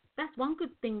 well, that's one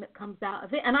good thing that comes out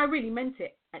of it. And I really meant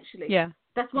it, actually. Yeah.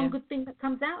 That's one good thing that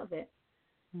comes out of it.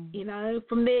 You know,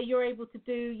 from there you're able to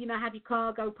do, you know, have your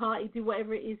car, go party, do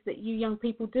whatever it is that you young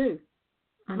people do.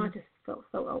 And I just felt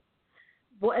so old.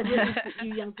 Whatever it is that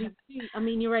you young people do, I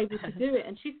mean, you're able to do it.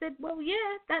 And she said, well,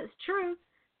 yeah, that's true.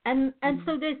 And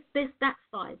so there's that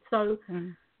side. So,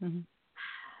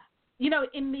 you know,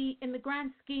 in the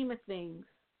grand scheme of things,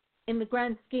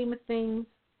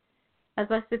 as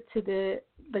I said to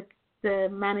the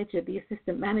manager, the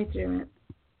assistant manager at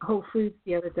Whole Foods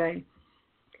the other day,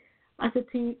 I said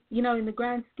to you, you know, in the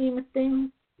grand scheme of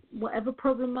things, whatever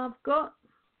problem I've got,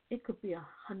 it could be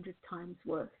 100 times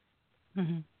worse.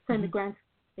 So in the grand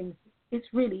scheme of things, it's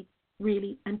really,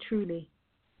 really and truly,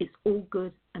 it's all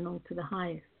good and all to the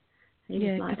highest. And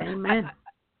he's like, amen.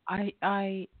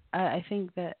 I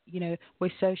think that, you know,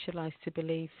 we're socialized to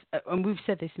believe, and we've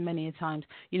said this many times,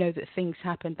 you know, that things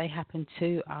happen, they happen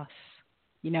to us.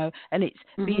 You know, and it's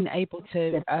being able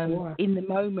to, in the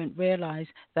moment, realize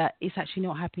that it's actually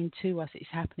not happening to us;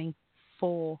 it's happening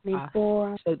for us,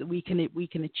 so that we can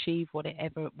achieve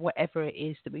whatever it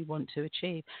is that we want to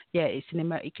achieve. Yeah, it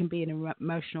can be an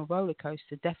emotional roller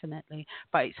coaster, definitely,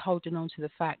 but it's holding on to the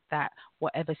fact that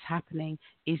whatever's happening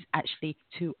is actually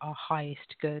to our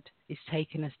highest good. It's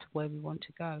taking us to where we want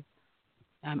to go.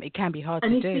 It can be hard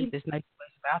to do. There's no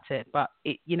ways about it, but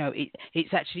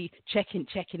it's actually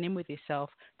checking in with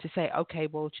yourself to say, okay,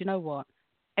 well, do you know what?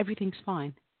 Everything's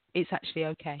fine. It's actually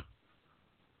okay.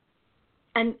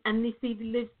 And you see,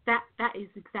 Liz, that is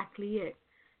exactly it.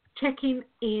 Checking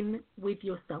in with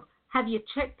yourself. Have you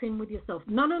checked in with yourself?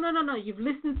 No. You've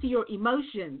listened to your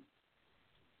emotions,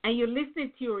 and you're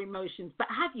listening to your emotions, but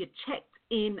have you checked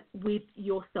in with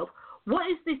yourself? What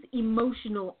is this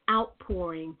emotional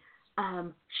outpouring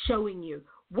showing you?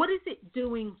 What is it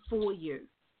doing for you?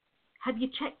 Have you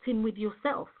checked in with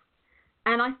yourself?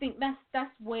 And I think that's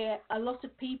where a lot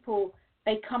of people,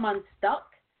 they come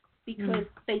unstuck because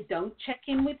they don't check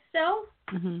in with self,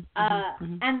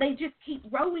 and they just keep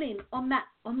rolling on that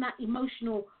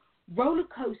emotional roller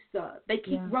coaster. They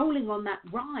keep rolling on that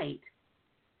ride.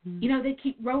 You know, they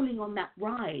keep rolling on that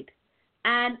ride,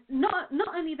 and not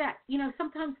only that. You know,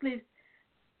 sometimes, Liz,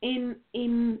 in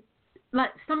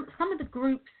like some of the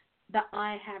groups that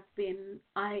I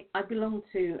belong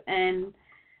to, and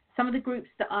some of the groups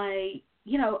that I,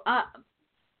 you know,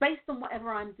 based on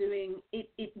whatever I'm doing,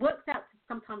 it works out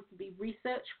sometimes to be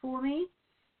research for me.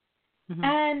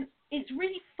 And it's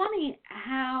really funny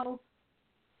how,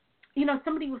 you know,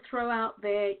 somebody will throw out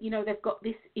there, you know, they've got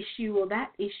this issue or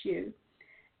that issue,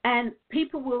 and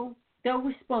they'll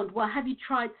respond, well, have you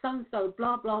tried so-and-so,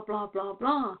 blah, blah, blah, blah,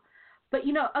 blah. But,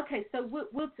 you know, okay, so we'll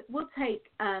take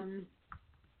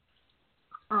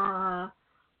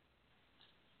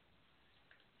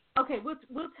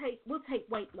we'll take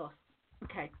weight loss.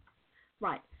 Okay,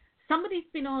 right. Somebody's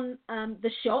been on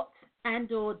the shot and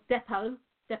or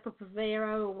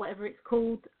Depo-Provera or whatever it's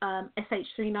called,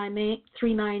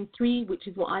 SH393, which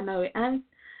is what I know it as.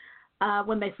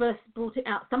 When they first brought it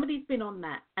out, somebody's been on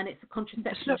that, and it's a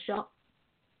contraception shot.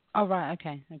 Oh, right,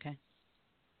 okay.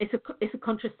 It's a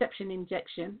contraception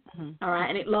injection, all right,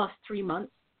 and it lasts 3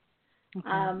 months,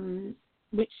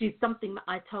 which is something that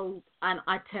I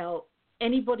tell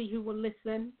anybody who will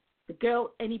listen, the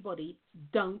girl, anybody,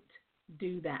 don't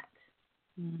do that.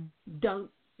 Don't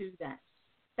do that.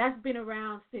 That's been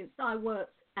around since I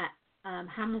worked at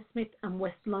Hammersmith and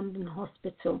West London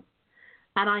Hospital,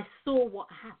 and I saw what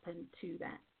happened to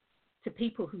that, to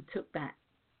people who took that.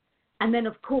 And then,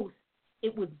 of course,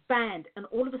 it was banned, and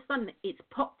all of a sudden it's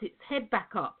popped its head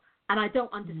back up, and I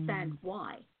don't understand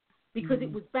why. Because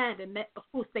it was banned, and of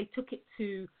course they took it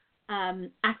to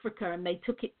Africa, and they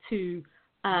took it to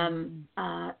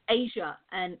Asia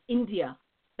and India,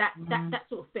 that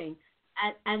sort of thing,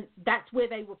 and that's where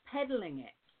they were peddling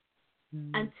it.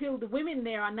 Until the women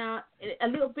there are now a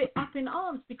little bit up in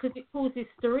arms because it causes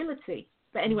sterility.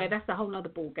 But anyway, that's a whole other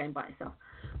ball game by itself.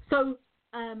 So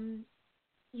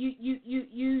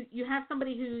you have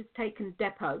somebody who's taken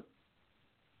Depo,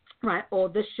 right, or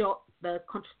the shot, the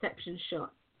contraception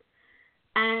shot,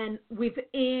 and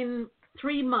within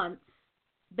 3 months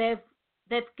they've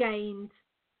gained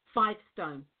 5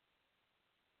 stone.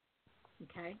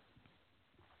 Okay.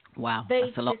 Wow, They're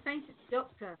that's a lot. saying to the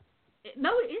doctor,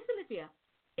 no, it is, Olivia.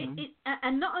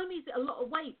 And not only is it a lot of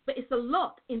weight, but it's a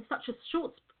lot in such a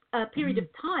short period of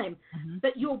time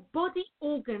that your body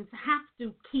organs have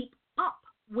to keep up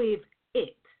with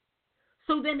it.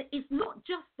 So then it's not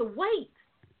just the weight.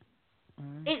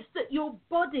 It's that your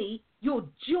body, your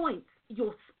joints,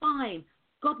 your spine,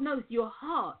 God knows your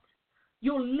heart,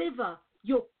 your liver,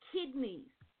 your kidneys,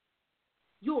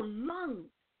 your lungs,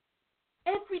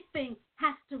 everything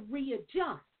has to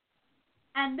readjust.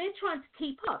 And they're trying to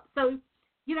keep up. So,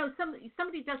 you know,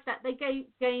 somebody does that. They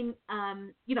gain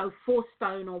 4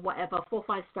 stone or whatever, 4 or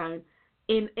 5 stone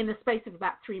in the space of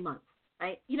about 3 months,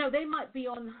 right? You know, they might be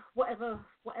on whatever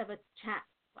chat,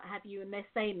 what have you, and they're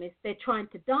saying this. They're trying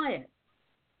to diet.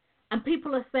 And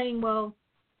people are saying, well,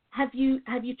 have you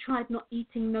tried not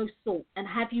eating no salt? And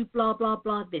have you blah, blah,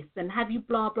 blah this? And have you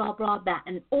blah, blah, blah that?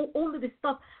 And all of this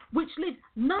stuff, which lives,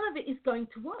 none of it is going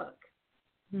to work.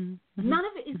 None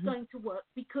of it is going to work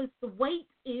because the weight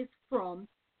is from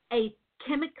a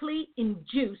chemically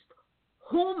induced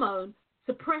hormone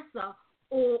suppressor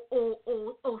or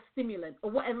stimulant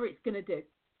or whatever it's going to do.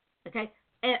 Okay?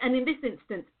 And in this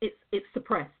instance, it's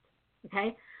suppressed.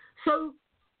 Okay? So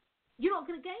you're not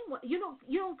going to gain weight. You're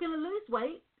not going to lose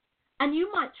weight. And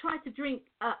you might try to drink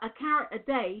a carrot a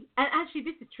day. And actually,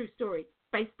 this is a true story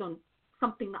based on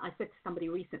something that I said to somebody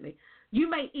recently. You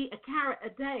may eat a carrot a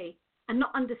day and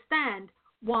not understand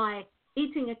why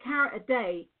eating a carrot a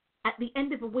day, at the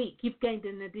end of a week, you've gained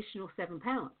an additional 7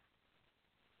 pounds.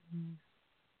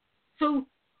 So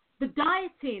the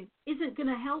dieting isn't going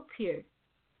to help you.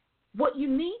 What you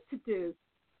need to do,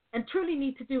 and truly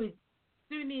need to do, is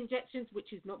doing the injections,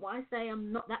 which is not what I say.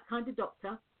 I'm not that kind of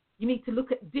doctor. You need to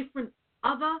look at different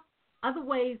other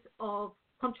ways of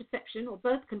contraception or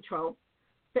birth control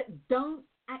that don't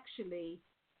actually,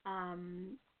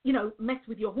 mess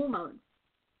with your hormones.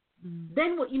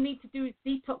 Then what you need to do is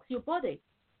detox your body.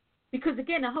 Because,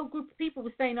 again, a whole group of people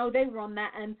were saying, they were on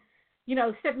that, and,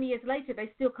 7 years later,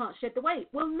 they still can't shed the weight.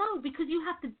 Well, no, because you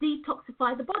have to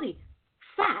detoxify the body.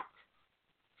 Fat,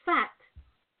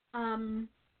 I'm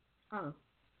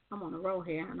on a roll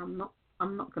here, and I'm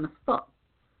not going to stop.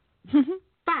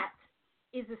 Fat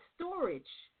is a storage.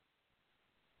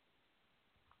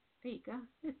 There you go.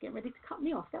 It's getting ready to cut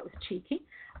me off. That was cheeky.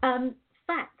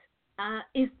 Fat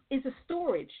is a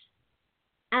storage.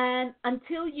 And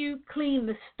until you clean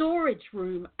the storage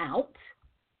room out,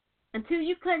 until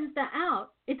you cleanse that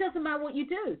out, it doesn't matter what you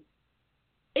do.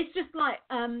 It's just like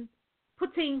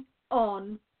putting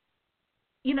on,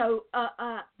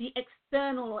 the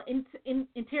external or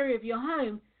interior of your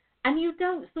home, and you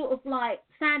don't sort of like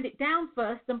sand it down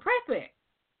first and prep it.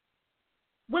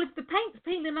 Well, if the paint's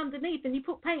peeling underneath and you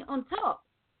put paint on top,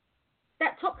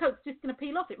 that top coat's just going to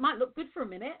peel off. It might look good for a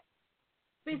minute,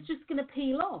 but it's just going to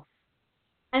peel off.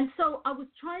 And so I was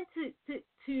trying to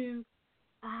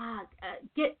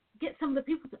get some of the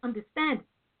people to understand.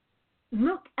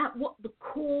 Look at what the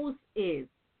cause is.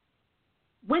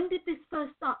 When did this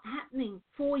first start happening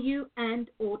for you and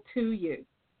or to you?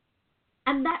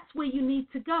 And that's where you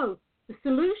need to go. The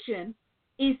solution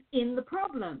is in the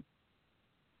problem.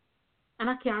 And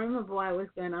I can't remember why I was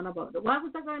going on about it. Why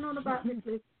was I going on about this,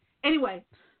 Liz? Anyway,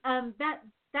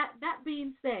 that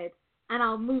being said, and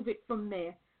I'll move it from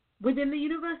there. Within the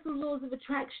universal laws of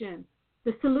attraction,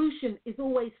 the solution is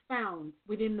always found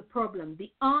within the problem.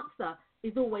 The answer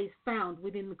is always found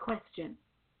within the question.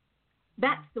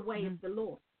 That's the way of the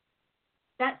law.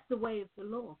 That's the way of the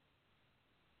law.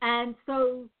 And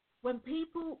so when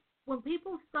people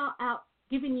start out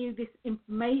giving you this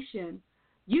information,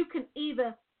 you can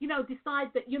either,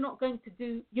 decide that you're not going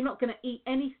to eat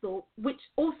any salt, which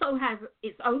also has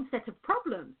its own set of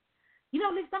problems.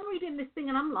 Liz, I'm reading this thing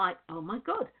and I'm like, oh my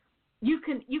God. You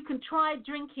can try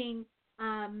drinking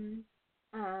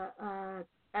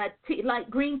tea, like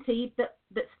green tea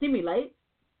that stimulates,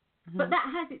 but that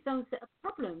has its own set of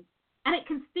problems, and it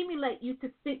can stimulate you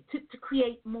to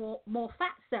create more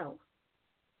fat cells.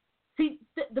 See,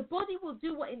 the body will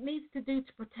do what it needs to do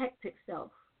to protect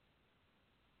itself.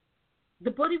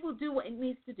 The body will do what it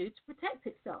needs to do to protect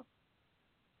itself.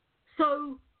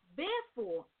 So,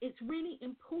 therefore, it's really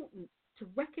important to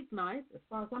recognize, as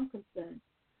far as I'm concerned,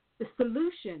 the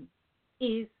solution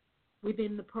is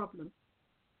within the problem.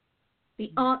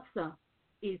 The answer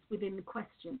is within the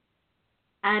question.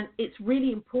 And it's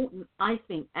really important, I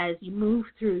think, as you move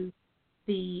through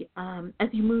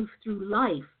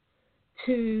life,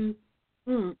 to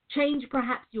change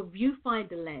perhaps your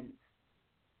viewfinder lens.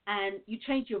 And you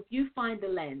change your viewfinder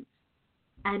lens,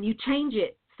 and you change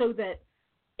it so that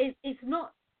it's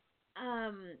not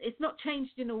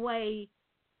changed in a way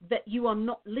that you are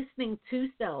not listening to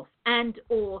self, and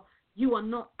or you are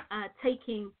not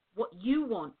taking what you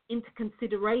want into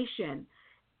consideration.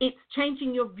 It's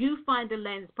changing your viewfinder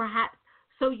lens, perhaps,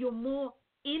 so you're more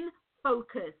in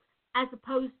focus as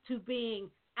opposed to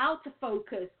being out of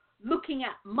focus, looking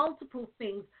at multiple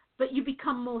things, but you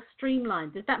become more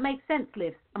streamlined. Does that make sense,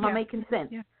 Liv? Am I making sense?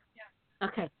 Yeah.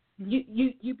 Okay.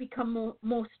 Mm-hmm. You become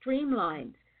more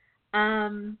streamlined.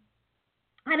 And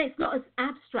it's not as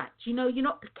abstract. You know, you're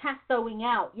not Picassoing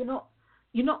out. You're not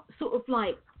sort of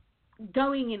like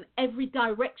going in every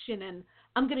direction, and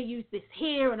I'm going to use this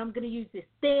here and I'm going to use this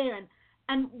there,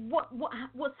 and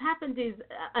what's happened is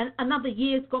another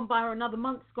year's gone by, or another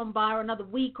month's gone by, or another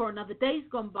week or another day's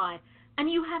gone by,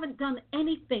 and you haven't done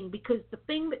anything because the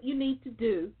thing that you need to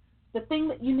do,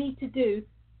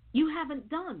 you haven't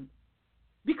done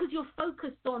because you're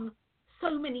focused on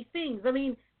so many things. I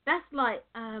mean, that's like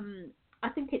I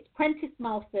think it's Prentice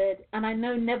Mulford, and I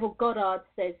know Neville Goddard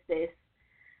says this.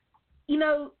 You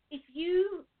know, if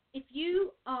you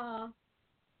are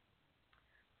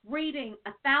reading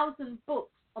 1,000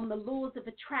 books on the laws of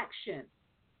attraction,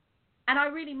 and I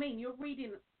really mean you're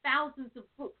reading thousands of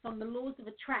books on the laws of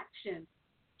attraction,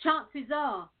 chances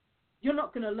are you're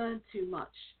not going to learn too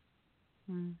much.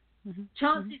 Mm-hmm.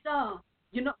 Chances are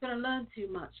you're not going to learn too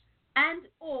much, and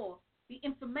or the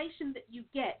information that you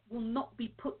get will not be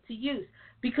put to use,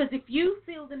 because if you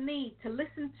feel the need to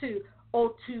listen to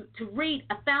or to read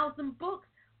 1,000 books,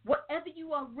 whatever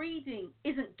you are reading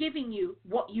isn't giving you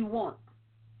what you want.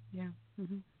 Yeah.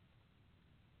 Mm-hmm.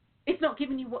 It's not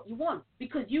giving you what you want,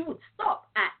 because you would stop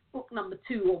at book number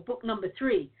 2 or book number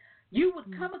 3. You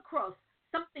would come across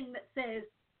something that says,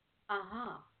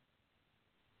 aha.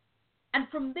 And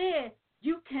from there,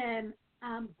 you can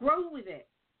grow with it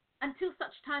until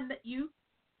such time that you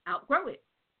outgrow it,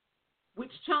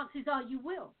 which chances are you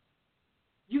will.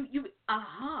 You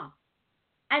aha.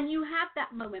 And you have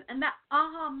that moment, and that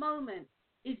aha moment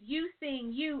is you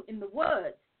seeing you in the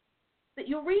words that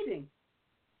you're reading.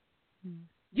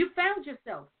 You found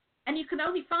yourself, and you can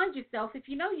only find yourself if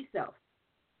you know yourself.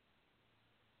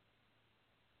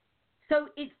 So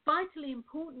it's vitally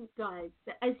important, guys,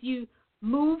 that as you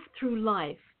move through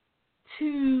life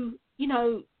to,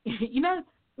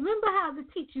 remember how the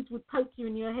teachers would poke you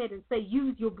in your head and say,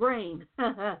 use your brain.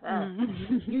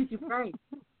 Use your brain.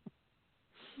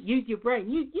 Use your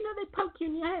brain. They poke you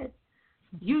in your head.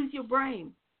 Use your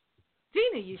brain.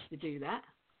 Gina used to do that.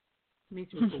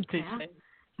 Miserable cow.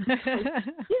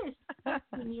 Yes, poke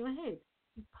you in your head.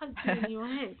 Poke you in your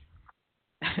head.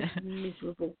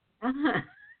 Miserable.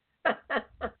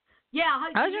 Yeah,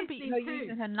 I hope you used to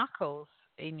using her knuckles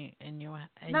in your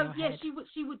head. Yeah, she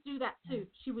would do that too.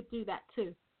 She would do that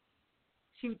too.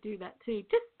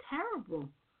 Just terrible.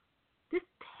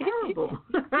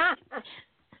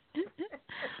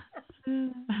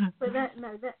 But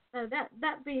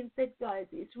that being said, guys,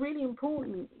 it's really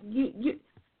important. You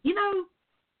know,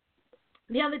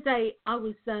 the other day I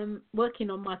was working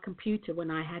on my computer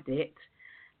when I had it,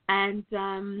 and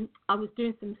I was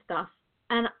doing some stuff,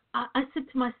 and I said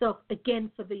to myself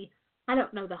again for the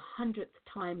 100th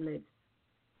time, Liv,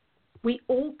 we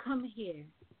all come here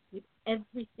with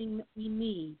everything that we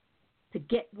need to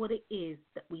get what it is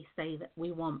that we say that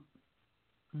we want.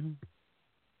 Mm-hmm.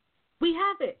 We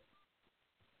have it.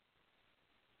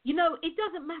 It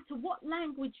doesn't matter what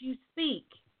language you speak,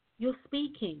 you're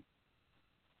speaking.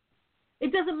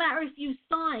 It doesn't matter if you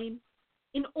sign.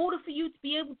 In order for you to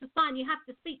be able to sign, you have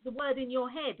to speak the word in your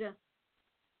head.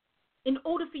 In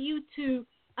order for you to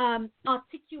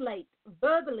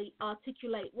verbally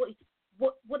articulate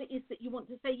what it is that you want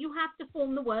to say, you have to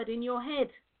form the word in your head.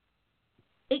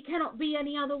 It cannot be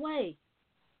any other way.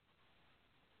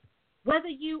 Whether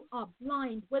you are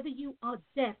blind, whether you are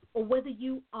deaf, or whether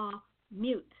you are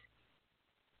mute,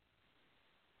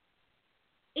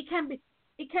 it can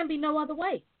be no other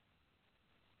way.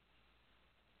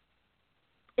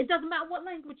 It doesn't matter what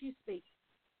language you speak.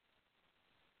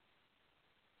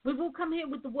 We've all come here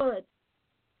with the word.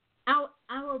 Our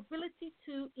ability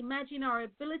to imagine, our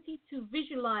ability to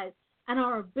visualize, and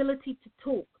our ability to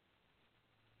talk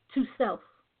to self.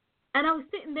 And I was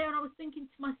sitting there and I was thinking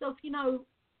to myself,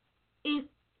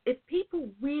 if people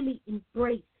really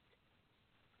embraced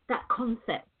that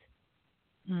concept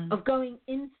of going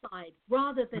inside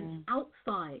rather than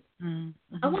outside,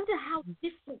 I wonder how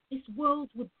different this world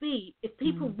would be if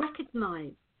people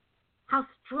recognized how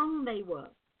strong they were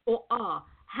or are,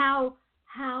 how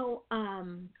powerful.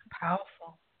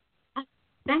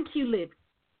 Thank you, Liv.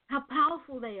 How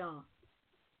powerful they are.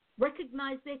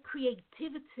 Recognize their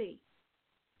creativity,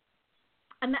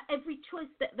 and that every choice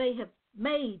that they have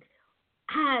made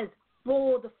has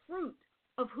bore the fruit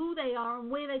of who they are and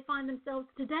where they find themselves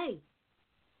today.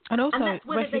 And also And that's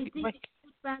whether they think it's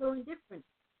good, bad, or indifferent.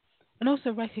 and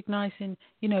also recognizing,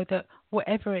 that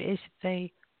whatever it is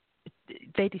they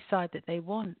decide that they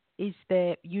want is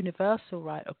their universal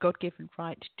right or God-given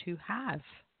right to have.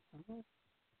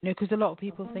 Because a lot of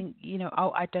people think,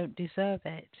 oh, I don't deserve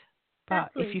it.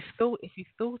 But Exactly. if you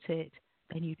thought it,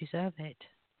 then you deserve it.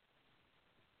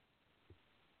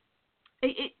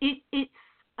 It's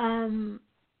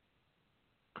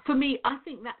for me, I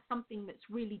think that's something that's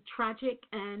really tragic,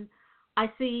 and I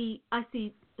see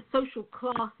social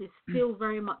class is still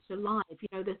very much alive.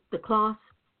 The class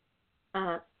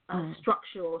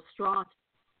structure or strata,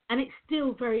 and it's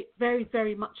still very, very,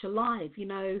 very much alive.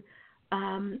 I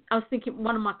was thinking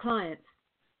one of my clients,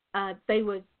 they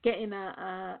were getting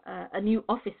a new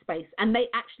office space, and they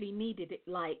actually needed it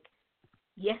like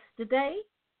yesterday.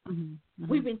 Mm-hmm.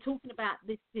 We've been talking about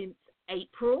this since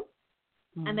April,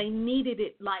 and they needed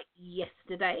it like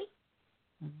yesterday.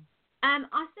 And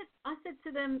I said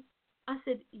to them,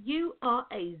 you are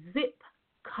a zip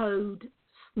code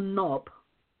snob.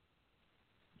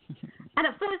 And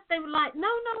at first they were like, no,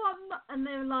 I'm not. And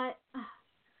they were like,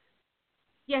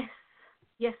 yes,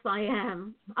 I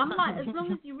am. I'm like, as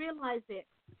long as you realize it,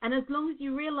 and as long as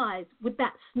you realize with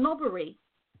that snobbery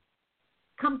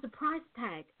comes a price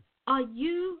tag. Are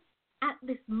you at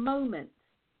this moment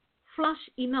flush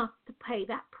enough to pay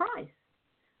that price?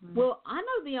 Well, I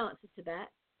know the answer to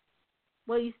that.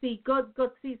 Well, you see, God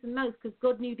sees and knows, because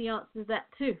God knew the answer to that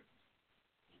too.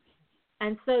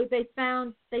 And so they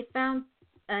found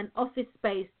an office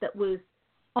space that was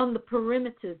on the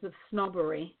perimeters of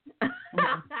snobbery, as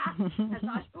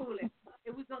I call it.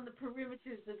 It was on the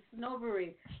perimeters of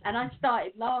snobbery, and I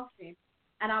started laughing.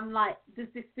 And I'm like, does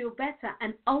this feel better?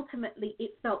 And ultimately,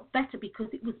 it felt better because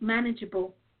it was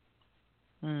manageable.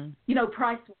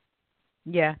 Price.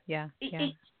 Yeah.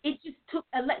 It just took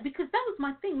because that was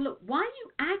my thing. Look, why are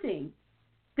you adding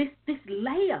this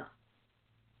layer?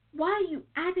 Why are you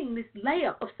adding this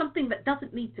layer of something that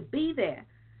doesn't need to be there?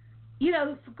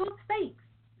 For God's sakes,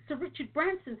 Sir Richard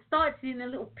Branson started in a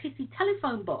little pissy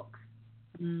telephone box.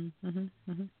 You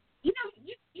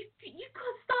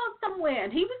could start somewhere,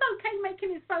 and he was okay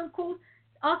making his phone calls,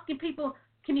 asking people,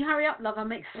 "Can you hurry up, love?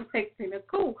 I'm expecting a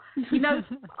call."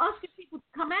 Asking people to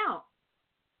come out.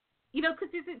 Because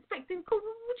he's expecting a call.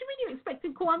 What do you mean you're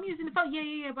expecting a call? I'm using the phone.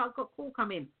 Yeah, but I've got a call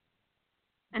coming,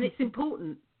 and it's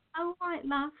important. Oh, right,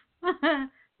 love.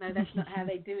 No, that's not how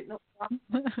they do it.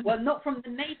 Not from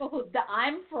the neighbourhood that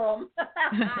I'm from.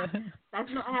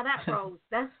 That's not how that rolls.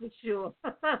 That's for sure.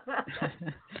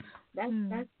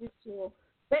 That's for sure.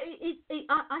 But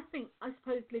I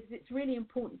suppose, Liz, it's really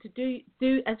important to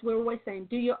do, as we're always saying,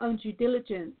 do your own due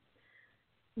diligence.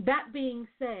 That being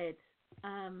said,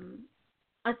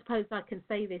 I suppose I can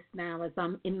say this now as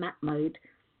I'm in that mode.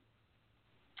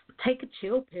 Take a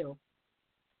chill pill.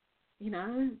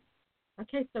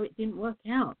 Okay, so it didn't work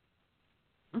out.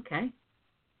 Okay,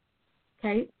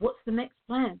 what's the next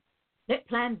plan? Let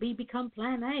plan B become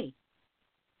plan A.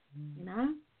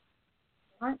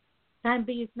 Right? Plan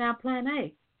B is now plan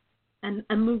A. And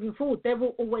moving forward, there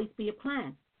will always be a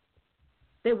plan.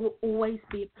 There will always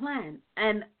be a plan.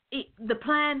 And the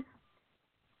plan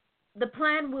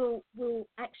will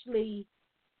actually,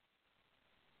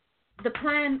 the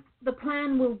plan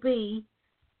will be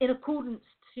in accordance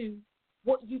to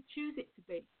what you choose it to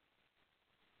be.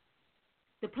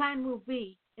 The plan will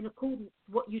be in accordance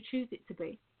to what you choose it to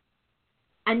be.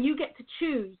 And you get to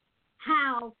choose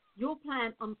how your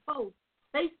plan unfolds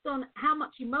based on how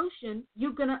much emotion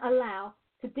you're going to allow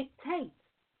to dictate.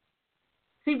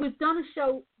 See, we've done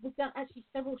actually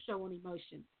several shows on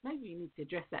emotion. Maybe we need to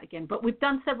address that again, but we've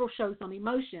done several shows on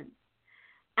emotion.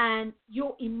 And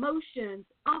your emotions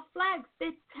are flags.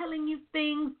 They're telling you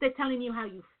things. They're telling you how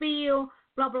you feel,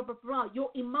 blah, blah, blah, blah.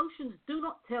 Your emotions do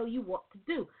not tell you what to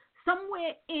do.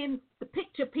 Somewhere in the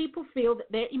picture, people feel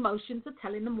that their emotions are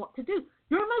telling them what to do.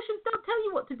 Your emotions don't tell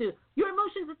you what to do. Your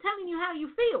emotions are telling you how you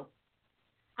feel.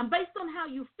 And based on how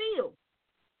you feel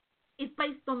is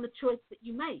based on the choice that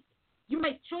you make. You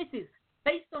make choices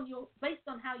based on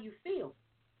how you feel,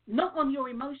 not on your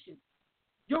emotions.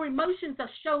 Your emotions are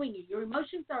showing you. Your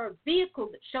emotions are a vehicle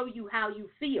that show you how you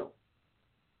feel.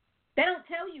 They don't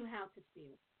tell you how to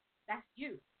feel. That's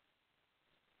you.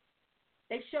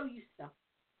 They show you stuff.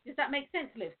 Does that make sense,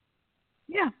 Liv?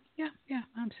 Yeah,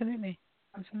 absolutely.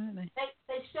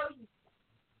 They show you stuff.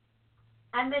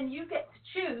 And then you get to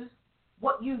choose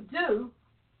what you do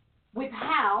with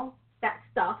how that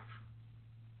stuff,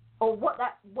 or what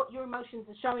your emotions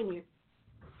are showing you.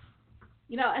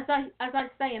 As I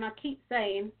say and I keep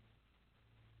saying,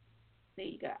 there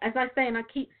you go. As I say and I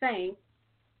keep saying,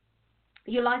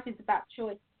 Your life is about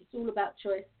choice. It's all about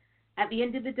choice. At the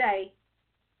end of the day,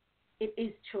 it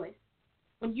is choice.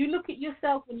 When you look at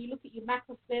yourself, when you look at your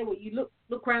macrosphere, when you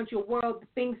look around your world, the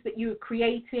things that you're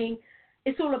creating,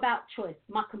 it's all about choice.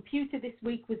 My computer this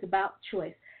week was about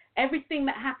choice. Everything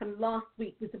that happened last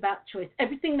week was about choice.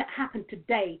 Everything that happened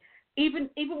today, even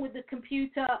with the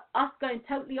computer, us going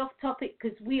totally off topic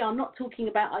because we are not talking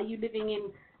about are you living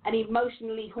in an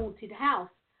emotionally haunted house.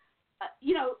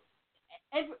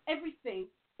 Everything,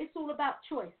 it's all about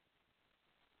choice.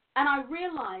 And I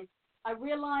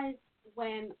realized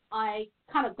when I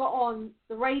kind of got on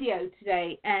the radio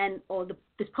today or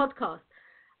this podcast,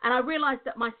 and I realized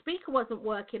that my speaker wasn't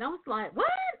working. I was like, what?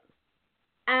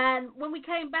 And when we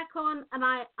came back on and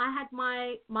I had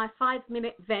my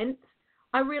 5-minute vent,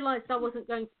 I realized I wasn't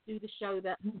going to do the show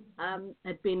that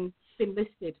had been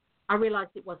listed. I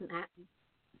realized it wasn't happening.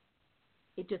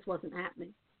 It just wasn't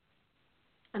happening.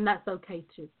 And that's okay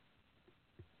too.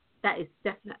 That is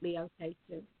definitely okay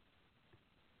too.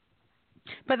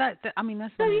 But that's one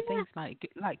of the things,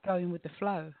 like going with the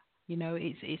flow.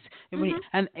 It's really,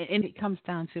 and it comes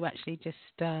down to actually just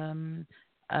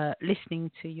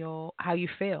listening to how you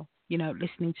feel.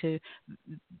 Listening to.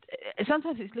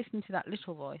 Sometimes it's listening to that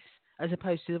little voice as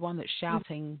opposed to the one that's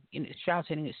shouting,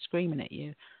 shouting and it's screaming at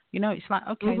you. It's like,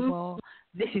 okay, well,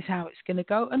 this is how it's going to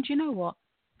go, and you know what?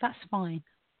 That's fine.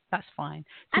 That's fine.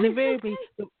 Because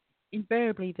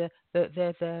invariably,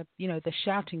 the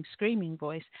shouting, screaming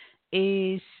voice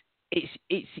is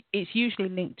it's usually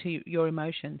linked to your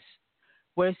emotions,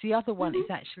 whereas the other one is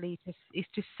actually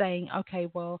just saying, okay,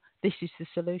 well, this is the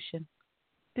solution.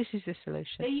 This is the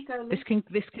solution. There you go. This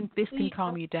can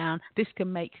calm you down. This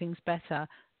can make things better.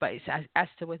 But it's as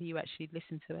to whether you actually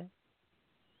listen to it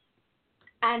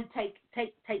and take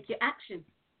your action.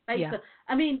 Yeah.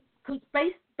 Because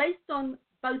based on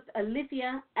both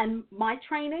Olivia and my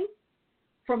training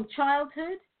from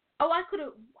childhood, I could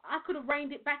have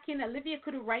reined it back in. Olivia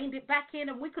could have reined it back in,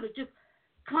 and we could have just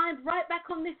climbed right back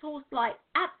on this horse like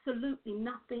absolutely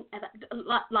nothing,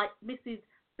 like Mrs.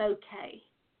 Bouquet.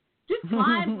 Just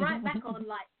climb right back on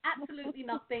like absolutely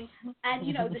nothing, and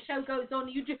the show goes on.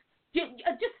 You just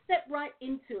step right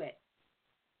into it.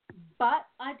 But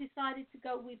I decided to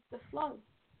go with the flow,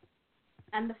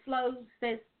 and the flow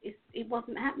says it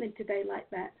wasn't happening today like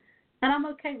that, and I'm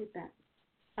okay with that.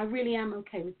 I really am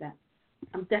okay with that.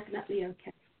 I'm definitely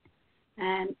okay.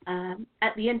 And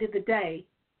at the end of the day,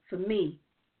 for me,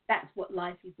 that's what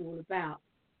life is all about.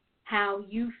 How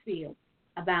you feel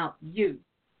about you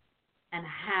and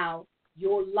how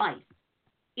your life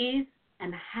is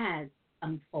and has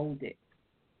unfolded.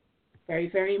 Very,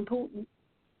 very important.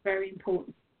 Very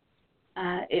important.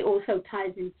 It also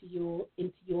ties into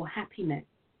your happiness.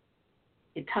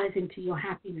 It ties into your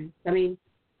happiness.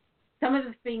 Some of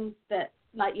the things that,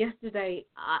 like yesterday,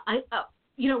 I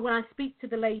when I speak to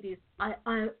the ladies,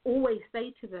 I always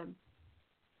say to them,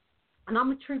 and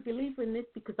I'm a true believer in this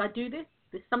because I do this.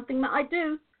 It's something that I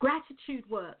do. Gratitude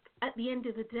work at the end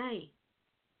of the day.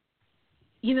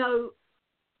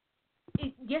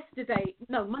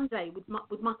 Monday with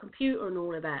my computer and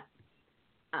all of that.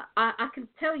 I can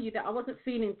tell you that I wasn't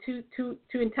feeling too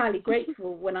entirely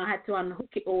grateful when I had to unhook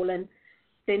it all and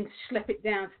then schlep it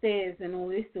downstairs and all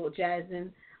this sort of jazz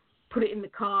and put it in the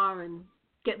car and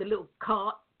get the little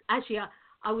cart. Actually,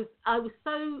 I was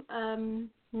so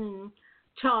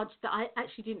charged that I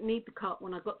actually didn't need the cart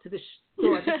when I got to the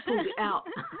store. I just pulled it out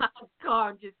of the car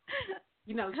and just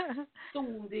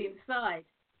stormed inside.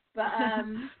 But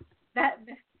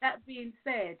that being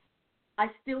said, I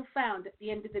still found at the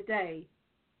end of the day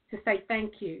to say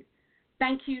thank you.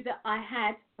 Thank you that I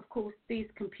had, of course, these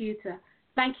computer.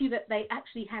 Thank you that they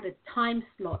actually had a time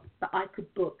slot that I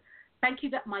could book. Thank you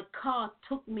that my car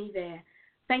took me there.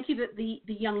 Thank you that the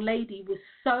young lady was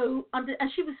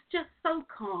and she was just so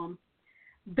calm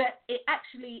that it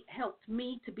actually helped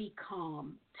me to be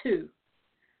calm too.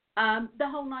 The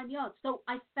whole 9 yards. So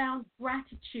I found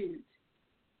gratitude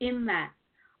in that.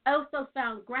 I also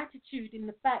found gratitude in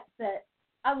the fact that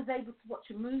I was able to watch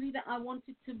a movie that I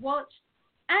wanted to watch.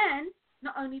 And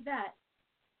not only that,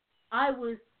 I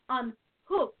was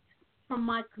unhooked from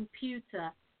my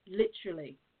computer,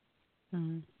 literally.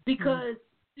 Because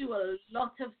I do a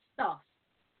lot of stuff.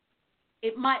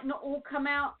 It might not all come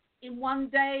out in one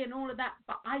day and all of that,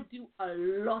 but I do a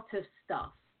lot of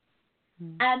stuff.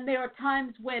 And there are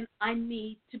times when I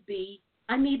need a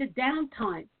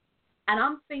downtime. And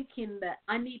I'm thinking that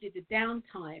I needed a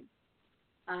downtime.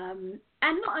 And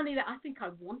not only that, I think I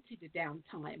wanted a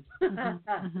downtime.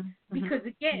 Because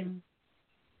again,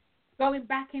 going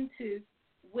back into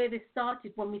where this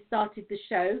started, when we started the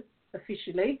show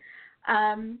officially,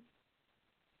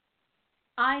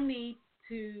 I need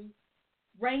to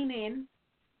rein in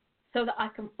so that I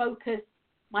can focus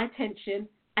my attention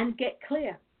and get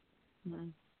clear.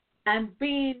 And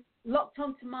being locked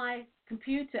onto my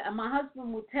computer, and my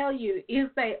husband will tell you, he'll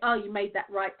say, oh, you made that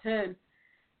right turn.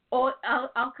 Or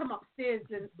I'll come upstairs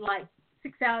and like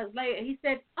 6 hours later, he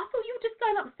said, I thought you were just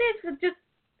going upstairs for just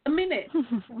a minute.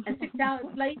 And 6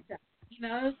 hours later, you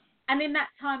know, and in that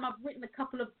time I've written a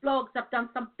couple of blogs, I've done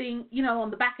something, you know,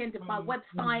 on the back end of my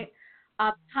website,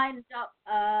 I've tightened up,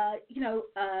 I've,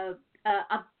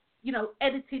 you know,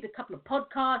 edited a couple of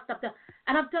podcasts,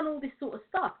 I've done all this sort of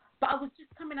stuff. But I was just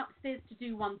coming upstairs to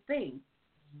do one thing,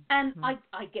 and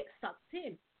I get sucked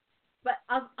in. But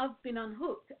I've been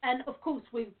unhooked, and of course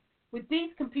with these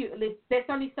computer lids, there's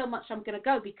only so much I'm going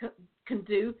to can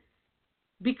do,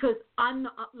 because I'm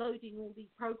not uploading all these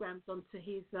programs onto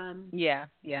his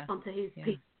onto his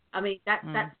piece. I mean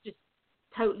that's just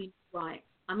totally right.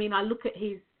 I mean I look at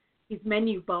his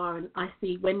menu bar and I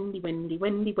see Wendy.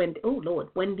 Oh Lord,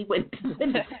 Wendy.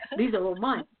 These are all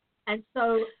mine. And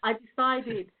so I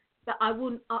decided that I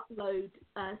wouldn't upload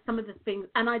some of the things,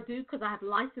 and I do because I have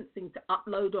licensing to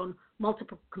upload on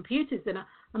multiple computers, and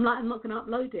I'm like, I'm not going to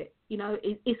upload it. You know,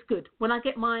 it's good. When I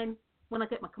get my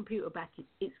computer back,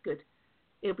 it's good.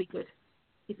 It'll be good.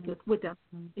 It's good. We're done.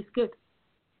 It's good.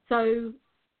 So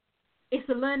it's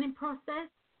a learning process,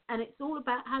 and it's all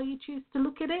about how you choose to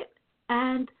look at it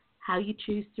and how you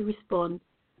choose to respond.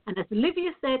 And as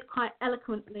Olivia said quite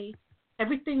eloquently,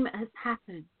 everything that has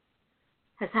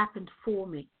happened for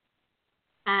me.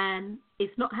 And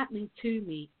it's not happening to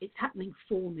me, it's happening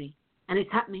for me. And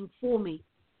it's happening for me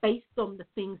based on the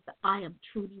things that I am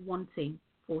truly wanting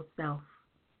for self.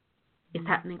 It's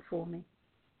happening for me.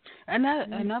 Another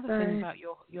thing about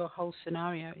your whole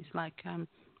scenario is like,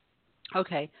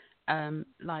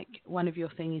 like one of your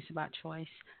things is about choice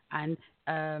and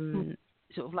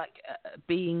sort of like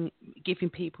giving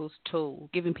people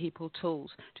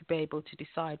tools to be able to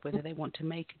decide whether they want to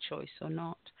make a choice or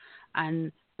not.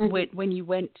 And when you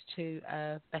went to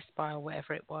Best Buy or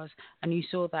wherever it was, and you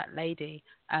saw that lady,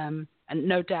 and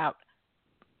no doubt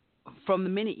from the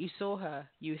minute you saw her,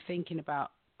 you were thinking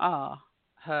about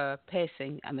her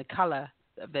piercing and the colour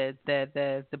of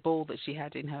the ball that she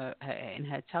had in her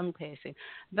tongue piercing.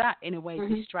 That in a way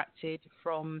distracted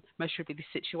from most probably the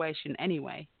situation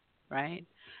anyway, right?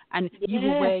 And you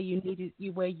were where you needed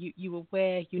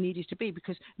to be,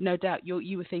 because no doubt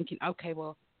you were thinking, okay,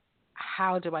 well,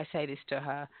 how do I say this to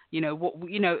her? You know what?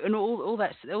 You know, and all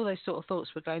those sort of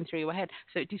thoughts were going through your head.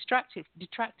 So it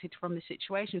detracted from the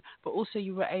situation, but also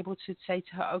you were able to say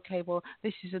to her, okay, well,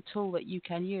 this is a tool that you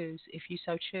can use if you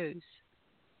so choose.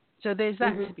 So there's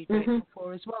that to be grateful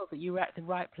for as well, that you were at the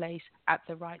right place at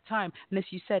the right time. And as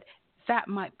you said, that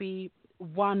might be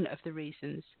one of the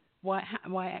reasons why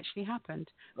it actually happened.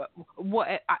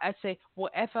 I'd say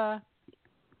whatever.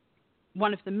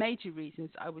 One of the major reasons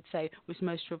I would say was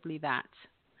most probably that,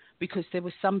 because there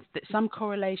was some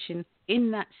correlation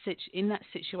in that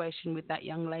situation with that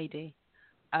young lady,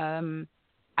 that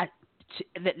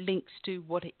links to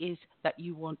what it is that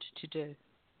you want to do.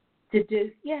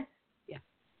 Yes.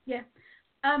 Yeah.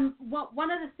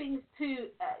 One of the things too,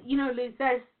 Liz,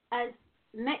 as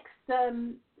next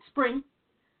spring,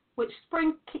 which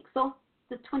spring kicks off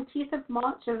the 20th of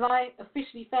March, as I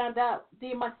officially found out,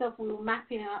 Dee and myself, we were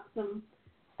mapping out some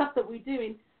stuff that we're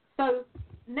doing. So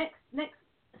next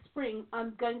spring,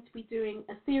 I'm going to be doing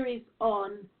a series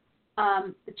on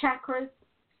the chakras,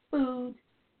 food,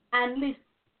 and Liz,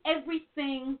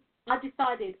 everything. I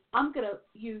decided I'm going to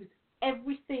use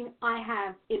everything I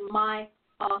have in my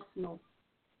arsenal.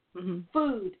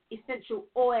 Food, essential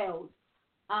oils,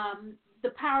 the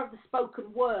power of the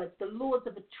spoken word, the laws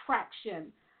of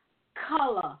attraction,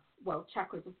 color, well,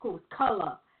 chakras, of course,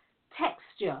 color,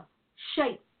 texture,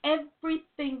 shape,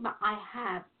 everything that I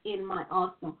have in my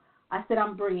arsenal. I said,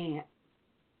 I'm bringing it.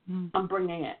 I'm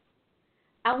bringing it.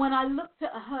 And when I looked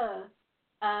at her,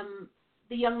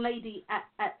 the young lady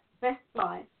at Best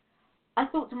Buy, I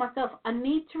thought to myself, I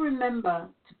need to remember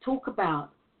to talk about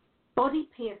body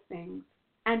piercings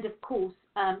and, of course,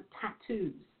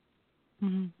 tattoos,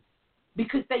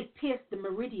 because they pierce the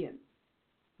meridians.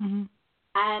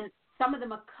 And some of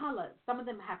them are colored. Some of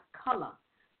them have color.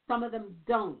 Some of them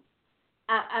don't.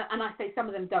 And I say some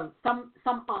of them don't. Some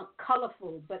aren't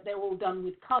colorful, but they're all done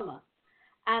with color.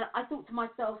 And I thought to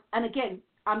myself, and again,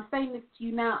 I'm saying this to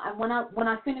you now, and when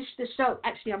I finish the show,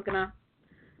 actually I'm going to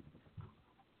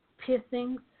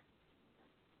piercings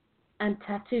and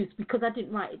tattoos, because I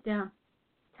didn't write it down.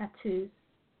 Tattoos.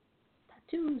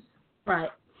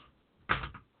 Right.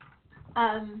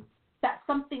 That's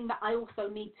something that I also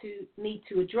need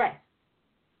to address.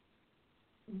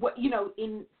 what,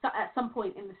 at some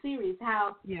point in the series,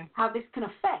 how this can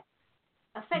affect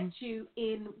you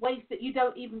in ways that you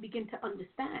don't even begin to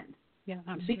understand. Yeah,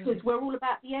 absolutely. Because we're all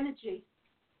about the energy.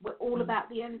 We're all about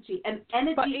the energy. And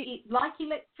energy, like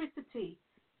electricity,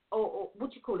 or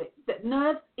what you call it, that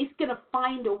nerves, it's going to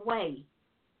find a way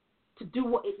to do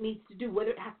what it needs to do,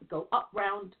 whether it has to go up,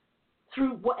 round,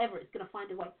 through, whatever, it's going to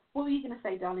find a way. What were you going to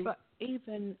say, darling? But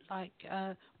even like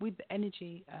with the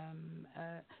energy,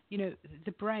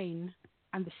 the brain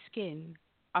and the skin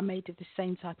are made of the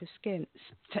same type of skin,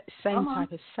 same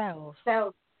type of cells.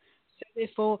 So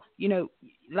therefore,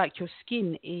 like your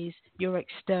skin is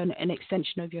an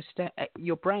extension of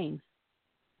your brain.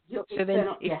 So then,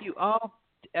 if you are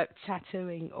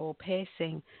tattooing or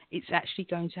piercing, it's actually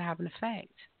going to have an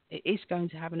effect. It is going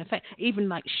to have an effect. Even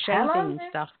like shaving and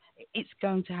stuff, it's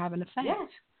going to have an effect.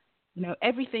 Yes.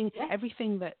 Everything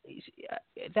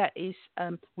that is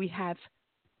we have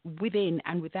within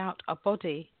and without our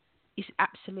body is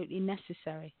absolutely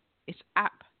necessary. It's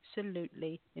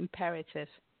absolutely imperative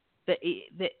that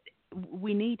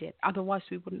we need it. Otherwise,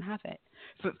 we wouldn't have it.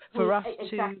 For us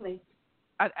to,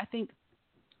 I think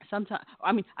sometimes.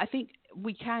 I think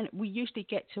we usually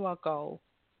get to our goal,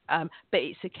 but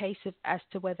it's a case of as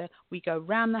to whether we go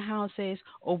round the houses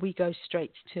or we go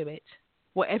straight to it.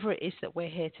 Whatever it is that we're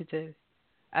here to do,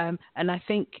 and I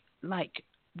think like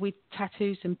with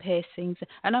tattoos and piercings,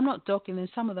 and I'm not dogging them.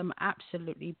 Some of them are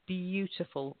absolutely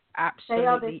beautiful.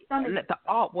 Absolutely, the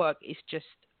artwork is just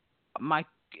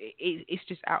it's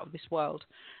just out of this world.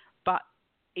 But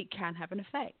it can have an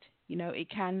effect. It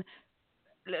can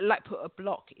like put a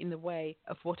block in the way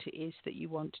of what it is that you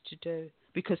want to do,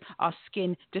 because our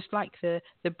skin, just like the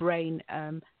brain,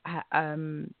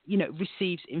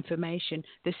 receives information.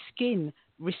 The skin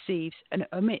receives and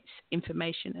emits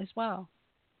information as well.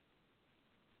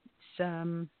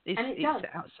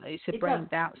 It's the brain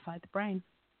outside the brain.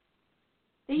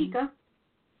 There you go.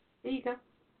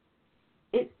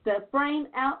 It's the brain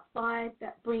outside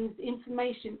that brings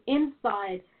information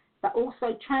inside, that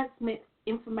also transmits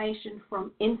information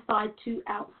from inside to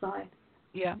outside.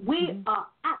 Yeah. We are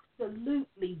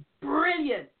absolutely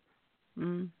brilliant.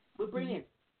 We're brilliant.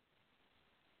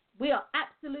 We are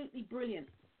absolutely brilliant.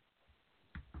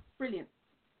 Brilliant.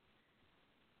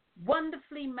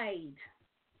 Wonderfully made.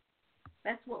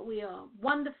 That's what we are.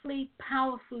 Wonderfully,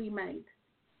 powerfully made.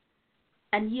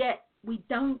 And yet we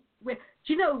don't. Do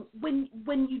you know when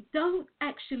you don't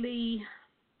actually,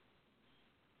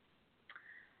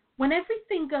 when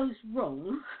everything goes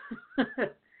wrong,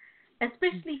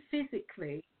 especially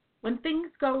physically, when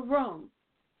things go wrong,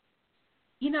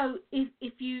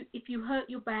 if you hurt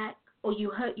your back or you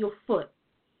hurt your foot,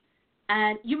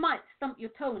 and you might stump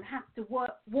your toe and have to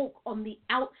walk on the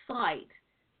outside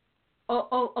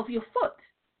of your foot,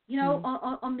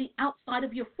 on the outside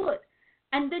of your foot,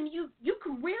 and then you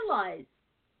can realize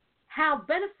how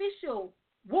beneficial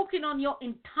walking on your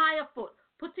entire foot,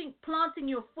 planting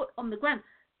your foot on the ground,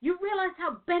 you realize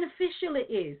how beneficial it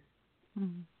is.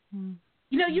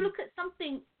 You look at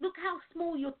something, look how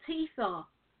small your teeth are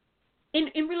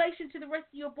in relation to the rest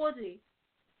of your body,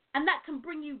 and that can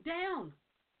bring you down.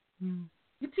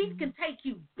 Your teeth can take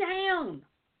you down.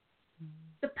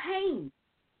 The pain.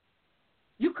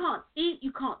 You can't eat,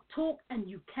 you can't talk, and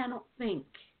you cannot think.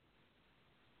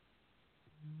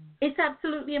 It's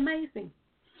absolutely amazing.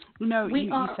 You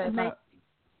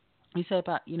say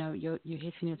about you're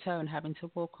hitting your toe and having to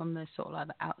walk on the sort of like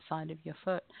the outside of your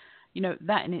foot.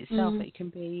 That in itself, it can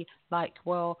be like,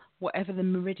 well, whatever the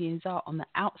meridians are on the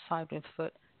outside of the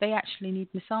foot, they actually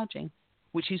need massaging,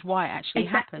 which is why it actually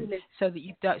happens, so that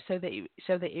you don't, so that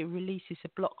it releases a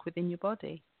block within your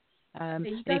body.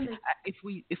 If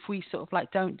we sort of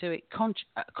like don't do it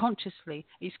consciously,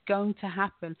 it's going to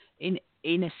happen in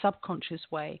a subconscious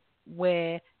way,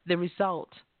 where the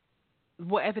result,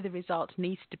 whatever the result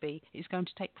needs to be, is going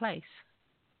to take place.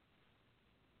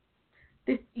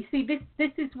 This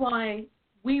is why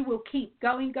we will keep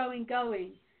going,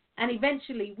 and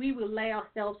eventually we will lay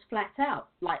ourselves flat out,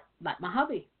 like my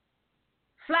hubby,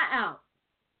 flat out,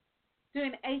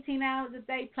 doing 18 hours a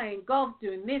day playing golf,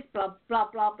 doing this, blah, blah,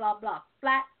 blah, blah, blah,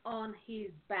 flat on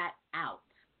his back out.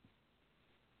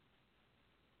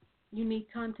 You need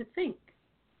time to think.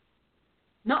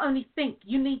 Not only think,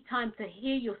 you need time to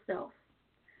hear yourself.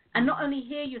 And not only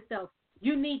hear yourself,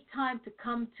 you need time to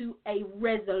come to a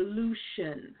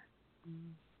resolution.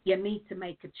 You need to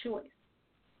make a choice.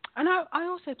 And I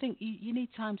also think you need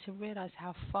time to realize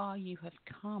how far you have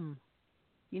come.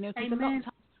 Because a lot of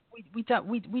times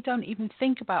we don't even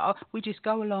think about it. We just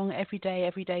go along every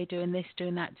day doing this,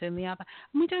 doing that, doing the other,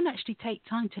 and we don't actually take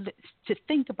time to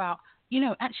think about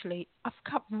actually, I've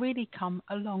really come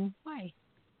a long way.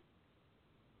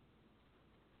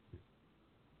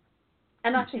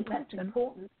 And I It's think that's important.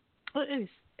 important. Well, it is.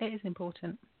 It is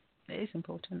important. It is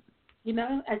important.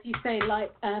 As you say,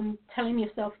 like telling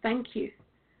yourself thank you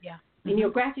Yeah. in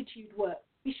your gratitude work.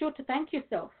 Be sure to thank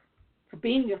yourself for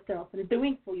being yourself and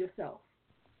doing for yourself.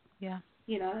 Yeah.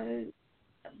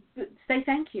 But say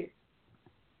thank you.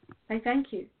 Say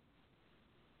thank you.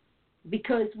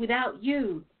 Because without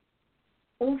you,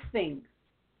 all things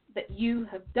that you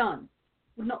have done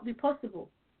would not be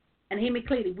possible. And hear me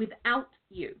clearly, without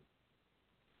you,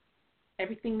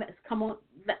 everything that's come on,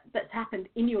 that's happened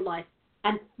in your life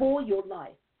and for your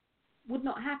life would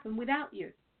not happen without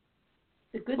you.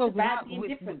 The good, the bad, the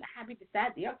indifferent, the happy, the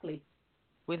sad, the ugly.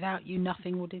 Without you,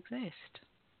 nothing would exist.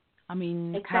 I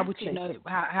mean, Exactly. how would you know?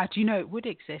 How do you know it would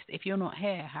exist if you're not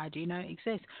here? How do you know it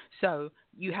exists? So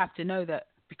you have to know that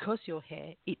because you're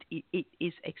here, it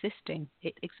is existing.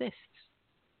 It exists.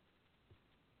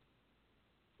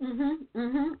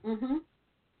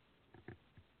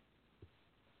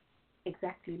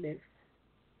 Exactly, Liv.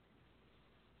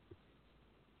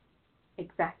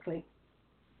 Exactly.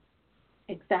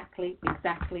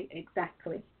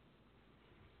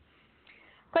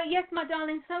 But yes, my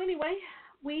darling. So anyway,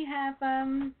 we have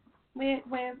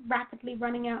we're rapidly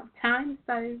running out of time.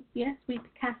 So yes, we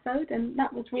Picassoed, and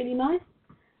that was really nice.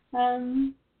 Yeah,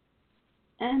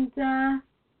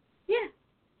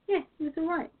 it was all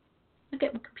right. I'll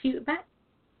get my computer back,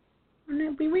 and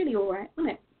it'll be really all right,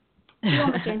 won't it? Be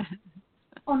on again.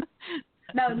 On.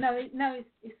 No,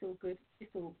 it's all good.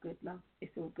 It's all good, love.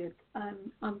 It's all good.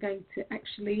 I'm going to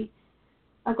actually.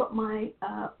 I got my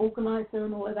organizer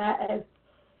and all of that as.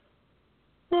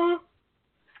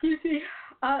 Excuse me.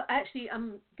 Actually,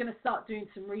 I'm going to start doing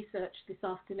some research this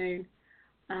afternoon,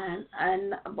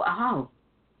 and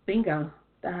bingo.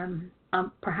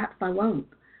 Perhaps I won't.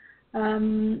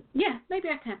 Yeah, maybe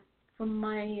I can from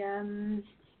my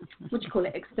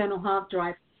external hard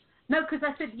drive. No, because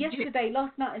I said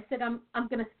last night, I said I'm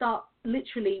going to start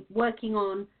literally working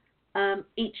on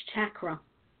each chakra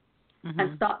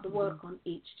and start the work on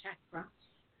each chakra.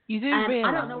 You do realize.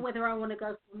 I don't know realise. whether I want to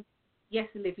go from yes,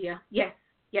 Olivia, yes.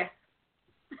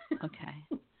 Okay.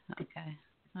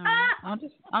 All right.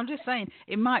 I'm just saying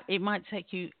it might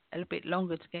take you a little bit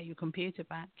longer to get your computer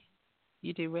back.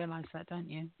 You do realise that, don't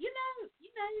you? You know,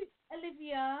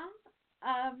 Olivia.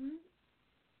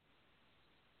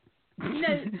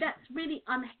 That's really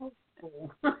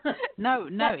unhelpful. No,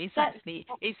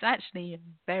 it's actually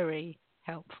very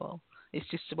helpful. It's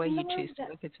just the way you choose to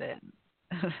look at it.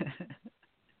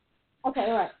 Okay,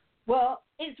 all right. Well,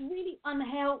 it's really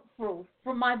unhelpful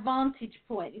from my vantage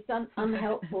point. It's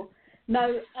unhelpful.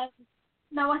 No,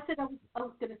 I said I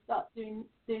was going to start doing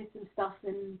some stuff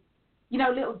and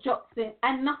little jots in,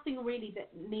 and nothing really that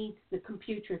needs the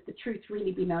computer. If the truth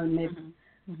really be known, Liv,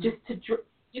 just to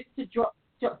jot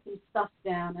some stuff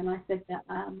down. And I said that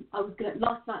I was gonna.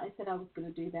 Last night I said I was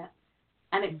going to do that,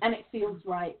 and it feels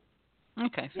right.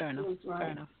 Okay, fair enough.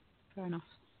 Fair enough.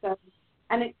 So,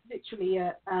 and it's literally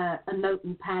a note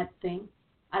and pad thing.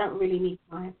 I don't really need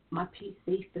my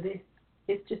PC for this.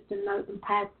 It's just a note and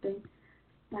pad thing.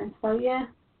 And so I'm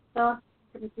going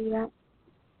to do that.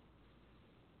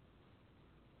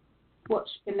 Watch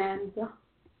Bonanza.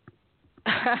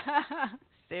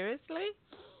 Seriously?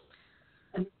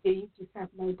 And you just have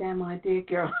no damn idea,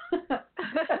 girl.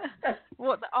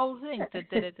 What, the old thing?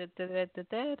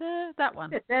 That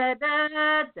one? Yeah,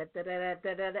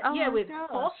 with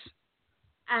Pop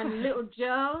and Little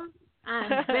Joe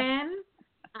and Ben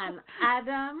and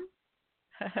Adam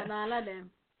and all of them.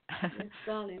 Yes,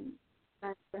 darling.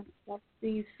 That's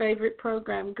Steve's favorite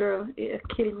program, girl. It'll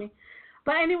kill me.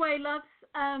 But anyway, loves,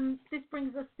 this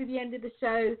brings us to the end of the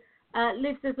show.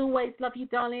 Liv, as always, love you,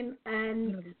 darling.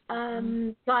 And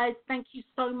guys, thank you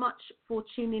so much for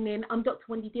tuning in. I'm Dr.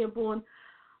 Wendy Dearborn.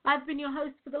 I've been your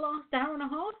host for the last hour and a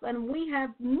half, and we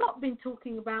have not been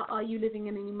talking about Are You Living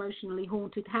in an Emotionally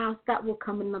Haunted House? That will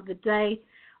come another day.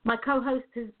 My co-host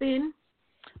has been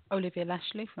Olivia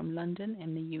Lashley from London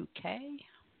in the UK.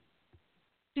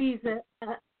 She's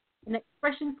an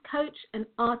expressions coach, an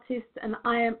artist, and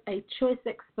I am a choice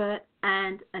expert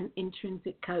and an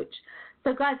intrinsic coach.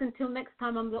 So, guys, until next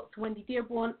time, I'm Dr. Wendy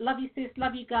Dearborn. Love you, sis.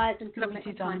 Love you, guys. Until Love next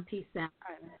you, time, peace out.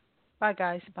 Bye,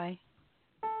 guys. Bye.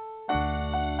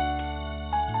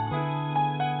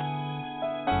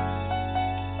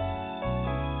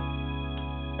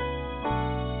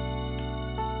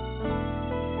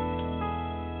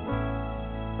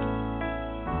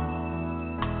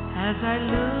 As I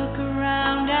look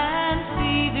around and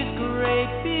see this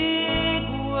great big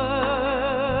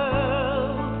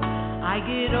world, I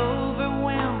get over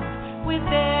with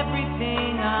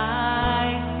everything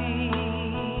I see.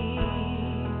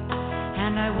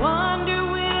 And I wonder,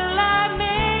 will I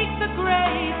make the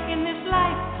grade in this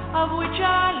life of which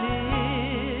I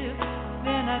live?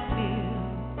 Then I feel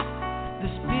the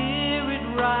Spirit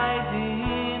rise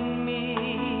in me.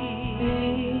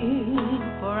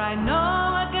 For I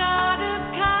know a God of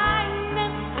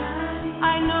kindness,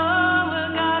 I know a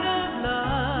God of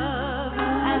love,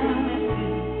 and the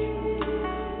message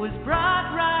was brought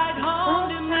right home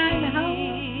to me.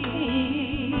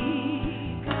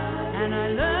 And I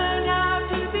learned